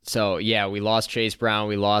 So, yeah, we lost Chase Brown.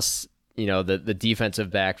 We lost, the defensive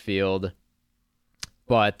backfield.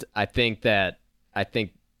 But I think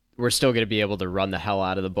we're still going to be able to run the hell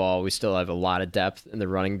out of the ball. We still have a lot of depth in the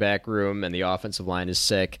running back room, and the offensive line is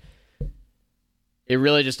sick. It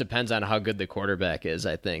really just depends on how good the quarterback is,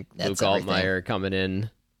 I think. That's Luke Altmaier coming in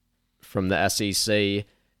from the SEC.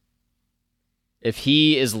 If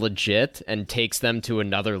he is legit and takes them to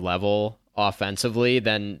another level offensively,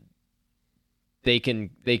 then they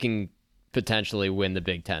can potentially win the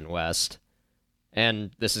Big Ten West. And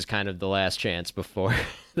this is kind of the last chance before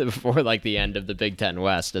like the end of the Big Ten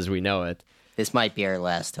West as we know it. This might be our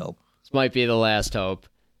last hope. This might be the last hope.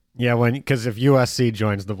 Yeah, because if USC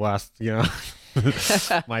joins the West,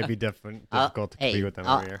 might be difficult to compete with them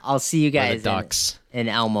every year. I'll see you guys Ducks. in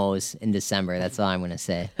Elmo's in December. That's all I'm going to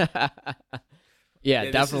say.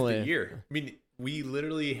 Yeah, definitely. This is the year. I mean, we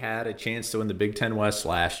literally had a chance to win the Big Ten West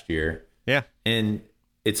last year. Yeah. And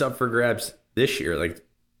it's up for grabs this year. Like,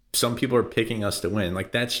 some people are picking us to win.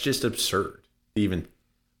 Like, that's just absurd to even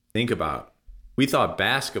think about. We thought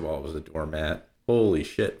basketball was a doormat. Holy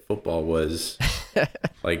shit, football was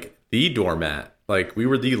like the doormat. Like, we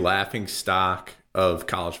were the laughing stock of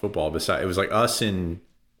college football. Besides, it was like us in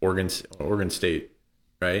Oregon State,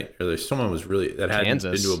 right? Or there's someone was really that hadn't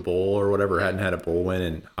Kansas. been to a bowl or whatever, hadn't had a bowl win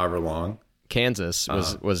in however long. Kansas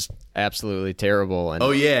was absolutely terrible. And,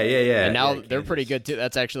 yeah. And now Yeah, they're Kansas. pretty good, too.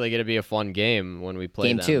 That's actually going to be a fun game when we play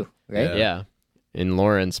Game them. 2, right? Yeah, in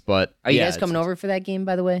Lawrence. But Are you yeah, guys coming over for that game,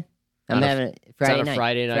 by the way? I'm on a- having It's Friday on a night.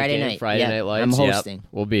 Friday night game, Friday Yeah, Night Lights. I'm Yep, hosting.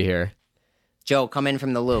 we'll be here. Joe, come in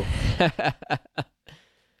from the Lou.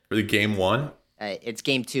 for the game 1? It's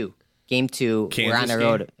game 2. Game 2. We're on Kansas the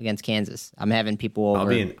road game? against Kansas. I'm having people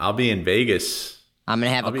over. I'll be in Vegas. I'm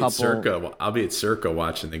gonna have I'll a be couple. at Circa. I'll be at Circa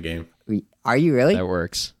watching the game. Are you really? That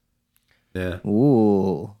works. Yeah.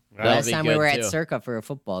 Ooh. That'll Last be time we good, were too. at Circa for a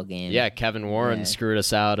football game. Yeah, Kevin Warren Yeah. screwed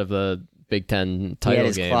us out of a Big Ten He title had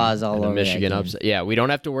his game. claws all and a over that Michigan game. upset. Yeah, we don't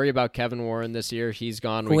have to worry about Kevin Warren this year. He's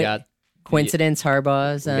gone. We got Coincidence,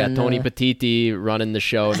 Harbaugh's. we got on, Tony Petiti running the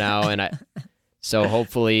show now, and so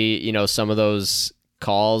hopefully, some of those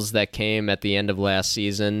calls that came at the end of last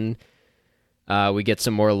season, we get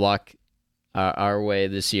some more luck our way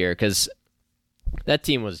this year, because that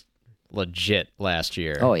team was legit last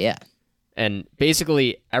year. Oh yeah. And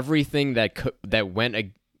basically everything that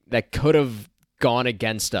could have gone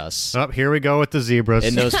against us Oh, here we go with the Zebras.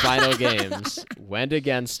 in those final games went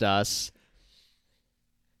against us.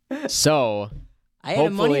 So, I had a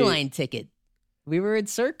money hopefully- line ticket. We were at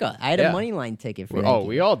Circa. I had Yeah. a money line ticket for that. oh, game.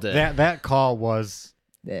 we all did. that call was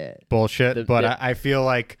Yeah. bullshit, but I feel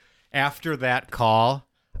like after that call,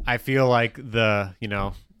 I feel like the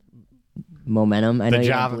Momentum. I know the you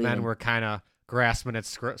don't Java believe men in- were kind of grasping at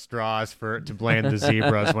straws to blame the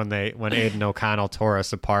Zebras when Aiden O'Connell tore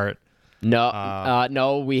us apart. No,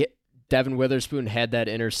 Devin Witherspoon had that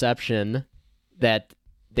interception that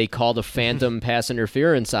they called a phantom pass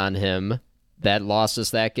interference on him that lost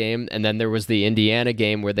us that game, and then there was the Indiana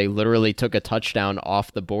game where they literally took a touchdown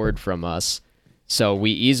off the board from us. So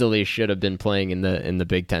we easily should have been playing in the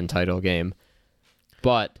Big Ten title game.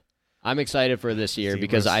 But I'm excited for this year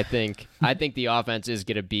because I think the offense is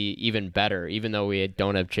going to be even better, even though we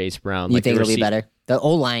don't have Chase Brown. You think it'll be better? The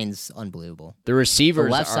O line's unbelievable. The receivers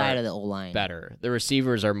The left are side of the O line better. The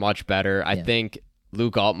receivers are much better. I think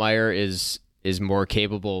Luke Altmaier is more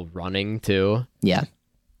capable running too. Yeah.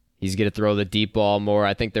 He's going to throw the deep ball more.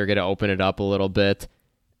 I think they're going to open it up a little bit.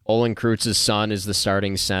 Olin Kreutz's son is the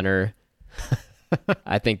starting center.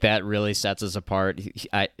 I think that really sets us apart.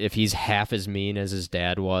 If he's half as mean as his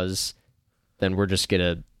dad was, then we're just going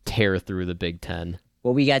to tear through the Big Ten.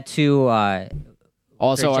 Well, we got two.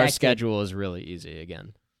 Also, our projected- schedule is really easy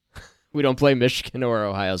again. We don't play Michigan or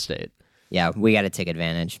Ohio State. Yeah, we got to take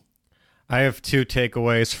advantage. I have 2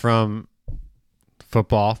 takeaways from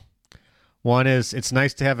football. One is it's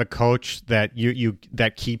nice to have a coach that you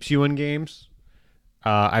that keeps you in games.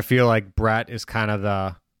 I feel like Brett is kind of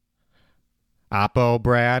the oppo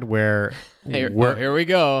Brad, where Here we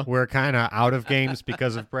go. we're kind of out of games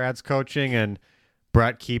because of Brad's coaching, and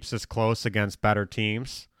Brett keeps us close against better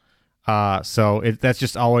teams. So that's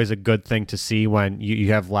just always a good thing to see when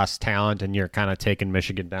you have less talent and you're kind of taking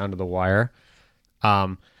Michigan down to the wire.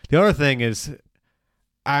 The other thing is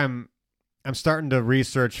I'm starting to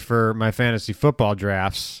research for my fantasy football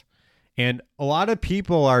drafts, and a lot of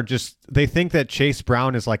people they think that Chase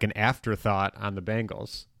Brown is like an afterthought on the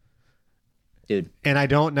Bengals. Dude. And I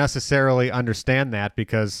don't necessarily understand that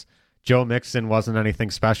because Joe Mixon wasn't anything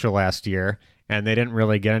special last year, and they didn't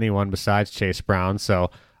really get anyone besides Chase Brown.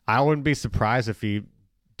 So I wouldn't be surprised if he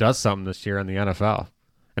does something this year in the NFL.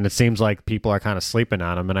 And it seems like people are kind of sleeping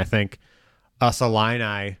on him. And I think us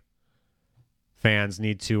Illini fans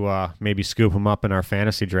need to maybe scoop him up in our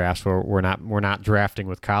fantasy drafts where we're not drafting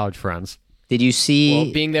with college friends. Did you see?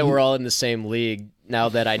 Well, being that we're all in the same league, now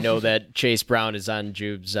that I know that Chase Brown is on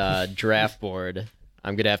Jube's draft board,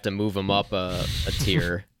 I'm going to have to move him up a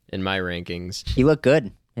tier in my rankings. He looked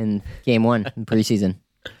good in game 1 in preseason.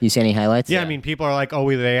 You see any highlights? Yeah, I mean, people are like, "Oh,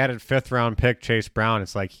 they added 5th-round pick Chase Brown."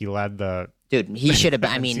 It's like he led the Dude, he should have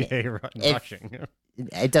been. I mean, NCAA rushing.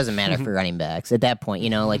 it doesn't matter for running backs at that point.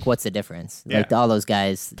 Like, what's the difference? Yeah. Like all those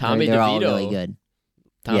guys, Tommy they're all DeVito. really good.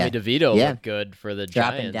 Tommy Yeah. DeVito Yeah. looked good for the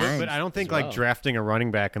Dropping Giants. dimes. But I don't think as well. like drafting a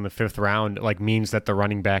running back in the 5th round means that the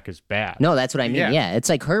running back is bad. No, that's what I mean. Yeah. Yeah, it's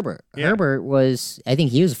like Herbert. Yeah. Herbert was, I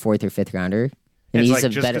think he was a 4th or 5th rounder. And It's he's like a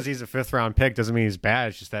just better. because he's a 5th-round pick doesn't mean he's bad.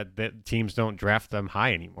 It's just that teams don't draft them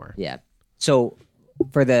high anymore. Yeah. So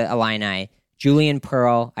for the Illini, Julian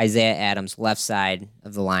Pearl, Isaiah Adams, left side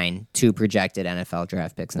of the line, 2 projected NFL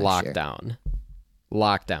draft picks next year.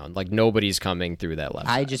 Lockdown. Like nobody's coming through that left.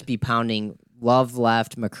 I'd just be pounding Love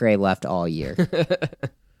left, McCray left all year.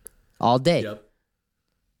 All day. Yep.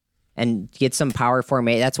 And get some power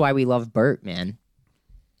formation. That's why we love Burt, man.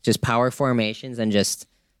 Just power formations and just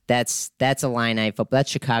that's Illini football.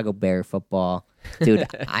 That's Chicago Bear football. Dude,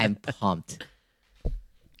 I'm pumped.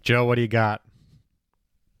 Joe, what do you got?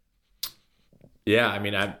 Yeah, I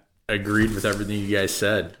mean, I agreed with everything you guys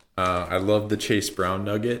said. I love the Chase Brown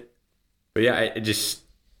nugget. But yeah, it's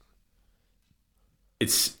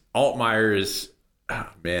Altmaier is,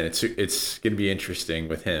 man, it's going to be interesting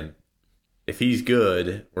with him. If he's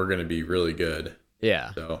good, we're going to be really good.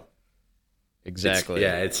 Yeah. So Exactly.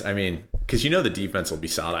 I mean, because the defense will be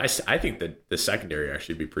solid. I think that the secondary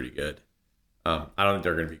actually be pretty good. I don't think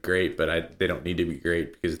they're going to be great, but they don't need to be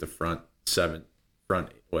great because the front seven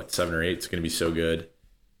or eight is going to be so good.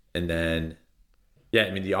 And then,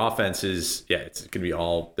 the offense is, it's going to be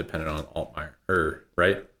all dependent on Altmaier,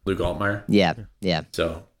 right? Luke Altmaier. Yeah.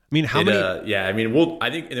 So, how many? I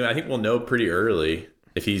think we'll know pretty early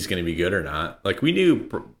if he's going to be good or not. Like we knew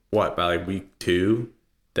by like week 2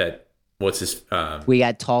 that what's his. We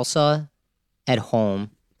got Tulsa at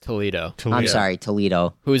home. Toledo. I'm sorry,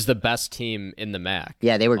 Toledo. Who's the best team in the MAC?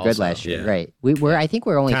 Yeah, they were good last year. Right. I think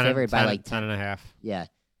we're only favored by like 10.5. Yeah.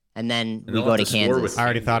 And then we go to Kansas. I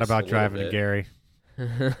already thought about driving to Gary.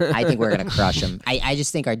 I think we're going to crush them. I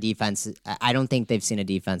just think our defense, I don't think they've seen a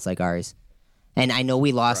defense like ours. And I know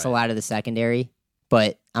we lost a lot of the secondary,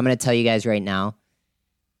 but I'm going to tell you guys right now,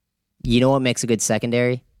 you know what makes a good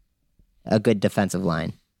secondary? A good defensive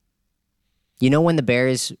line. You know when the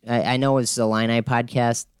Bears, I know it's the Illini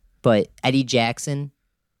podcast, but Eddie Jackson,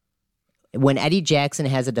 when Eddie Jackson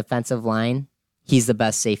has a defensive line, he's the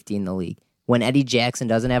best safety in the league. When Eddie Jackson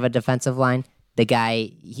doesn't have a defensive line, the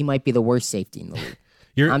guy, he might be the worst safety in the league.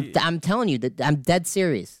 I'm telling you, that I'm dead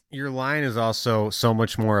serious. Your line is also so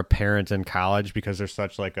much more apparent in college because there's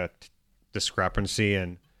such like a discrepancy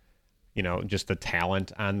in, just the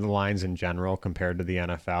talent on the lines in general compared to the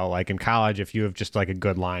NFL. Like in college, if you have just like a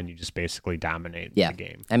good line, you just basically dominate the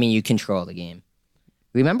game. I mean, you control the game.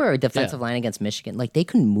 Remember our defensive line against Michigan? Like they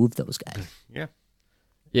couldn't move those guys. Yeah.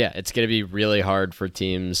 Yeah, it's going to be really hard for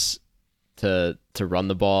teams to run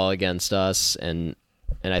the ball against us, and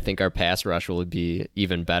I think our pass rush will be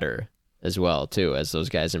even better as well too as those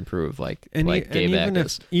guys improve.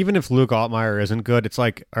 Even if Luke Altmaier isn't good, it's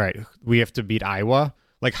like, all right, we have to beat Iowa.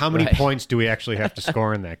 Like how many points do we actually have to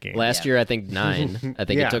score in that game? Last year, I think 9. I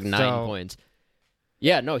think it took 9 points.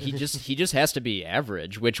 Yeah, no, he just has to be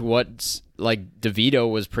average. What's like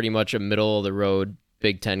DeVito was pretty much a middle of the road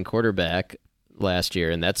Big Ten quarterback last year,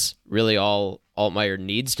 and that's really all Altmaier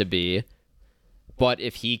needs to be. But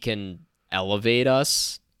if he can elevate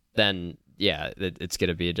us, then it's going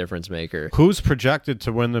to be a difference maker. Who's projected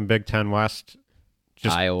to win the Big Ten West?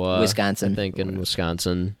 Iowa, Wisconsin. I think, in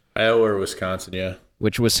Wisconsin. Iowa or Wisconsin, yeah.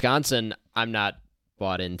 Which Wisconsin, I'm not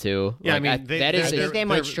bought into. Yeah, I think they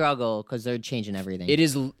might struggle because they're changing everything. It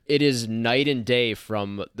is night and day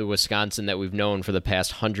from the Wisconsin that we've known for the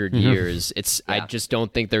past 100 years. I just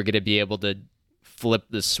don't think they're going to be able to flip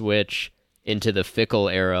the switch into the fickle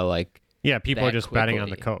era like. Yeah, people are just quickly. betting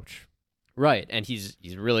on the coach. Right, and he's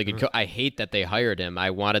a really good coach. I hate that they hired him.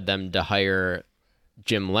 I wanted them to hire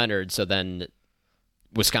Jim Leonard, so then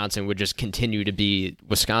Wisconsin would just continue to be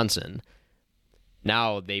Wisconsin.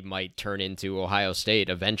 Now they might turn into Ohio State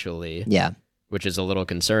eventually. Yeah, which is a little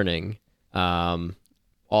concerning.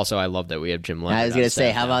 Also, I love that we have Jim Leonard. I was going to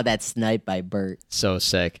say, how about that snipe by Burt? So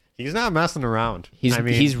sick. He's not messing around.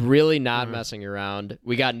 He's really not messing around.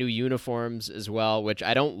 We got new uniforms as well, which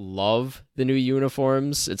I don't love the new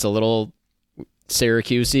uniforms. It's a little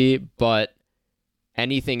Syracusey, but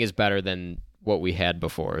anything is better than what we had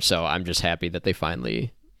before. So I'm just happy that they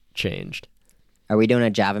finally changed. Are we doing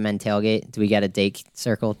a JAVAMEN tailgate? Do we get a date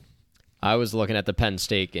circled? I was looking at the Penn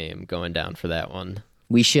State game, going down for that one.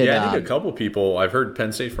 We should. Yeah, I think a couple people. I've heard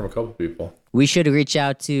Penn State from a couple people. We should reach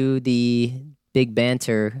out to the Big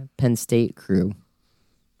Banter Penn State crew.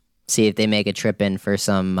 See if they make a trip in for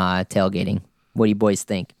some tailgating. What do you boys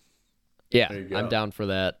think? Yeah, I'm down for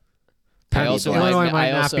that. Illinois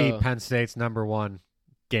might not be Penn State's number 1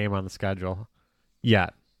 game on the schedule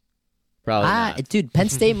yet. Probably not. Dude, Penn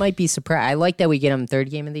State might be surprised. I like that we get them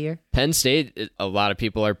 3rd game of the year. Penn State, a lot of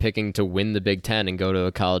people are picking to win the Big Ten and go to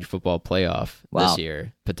a college football playoff this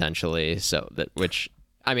year, potentially. So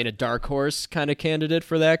a dark horse kind of candidate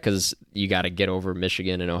for that because you got to get over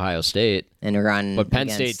Michigan and Ohio State. And run but Penn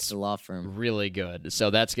against State's the law firm. Really good.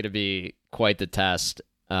 So that's going to be quite the test.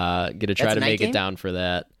 Going to try to make it down for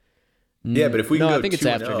that. Yeah, but if we can go I think it's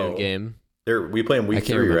afternoon game. We play in week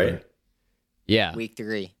 3, right? Yeah. Week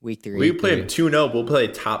 3. We play them 2-0. We'll play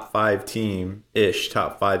top 5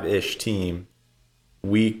 5-ish team.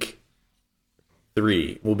 Week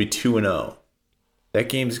 3. We'll be 2-0. That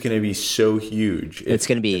game's going to be so huge. It's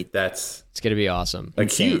going to be. It's going to be awesome.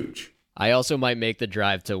 Like huge. I also might make the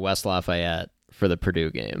drive to West Lafayette for the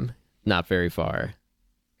Purdue game. Not very far.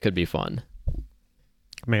 Could be fun.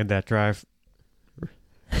 Made that drive.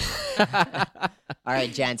 All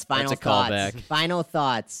right, gents. Final thoughts. Final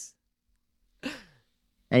thoughts.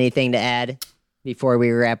 Anything to add before we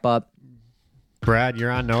wrap up? Brad, you're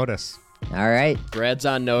on notice. All right. Brad's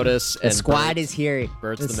on notice. The squad is here.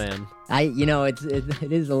 Bert's the man.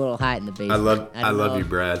 It is a little hot in the basement. I love you,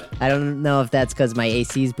 Brad. I don't know if that's because my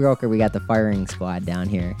AC's broke or we got the firing squad down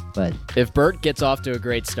here. But if Bert gets off to a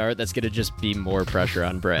great start, that's going to just be more pressure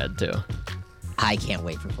on Brad, too. I can't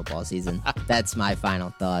wait for football season. That's my final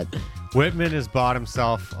thought. Whitman has bought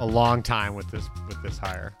himself a long time with this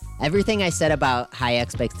hire. Everything I said about high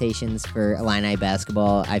expectations for Illini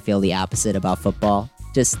basketball, I feel the opposite about football.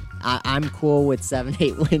 Just, I'm cool with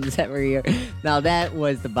 7-8 wins every year. Now, that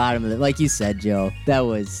was the bottom of it. Like you said, Joe, that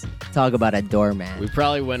was, talk about a doormat. We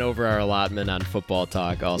probably went over our allotment on football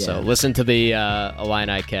talk also. Yeah. Listen to the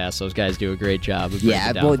Illini cast. Those guys do a great job of breaking down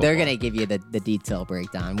well, football. they're going to give you the detail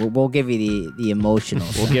breakdown. We'll give you the emotional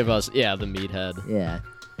We'll side. give us, the meathead. Yeah.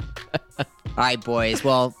 All right, boys.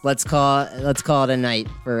 Well, let's call it a night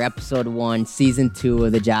for episode 1, season 2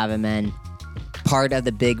 of the JAVAMEN, part of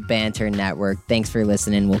the Big Banter Network. Thanks for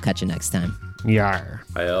listening. We'll catch you next time. Yar.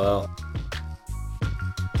 ILL.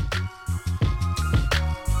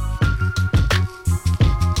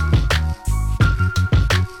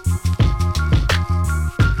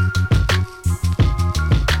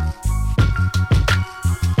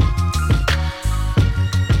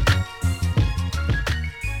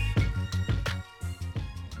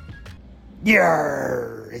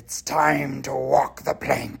 Yarr, it's time to walk the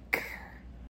plank.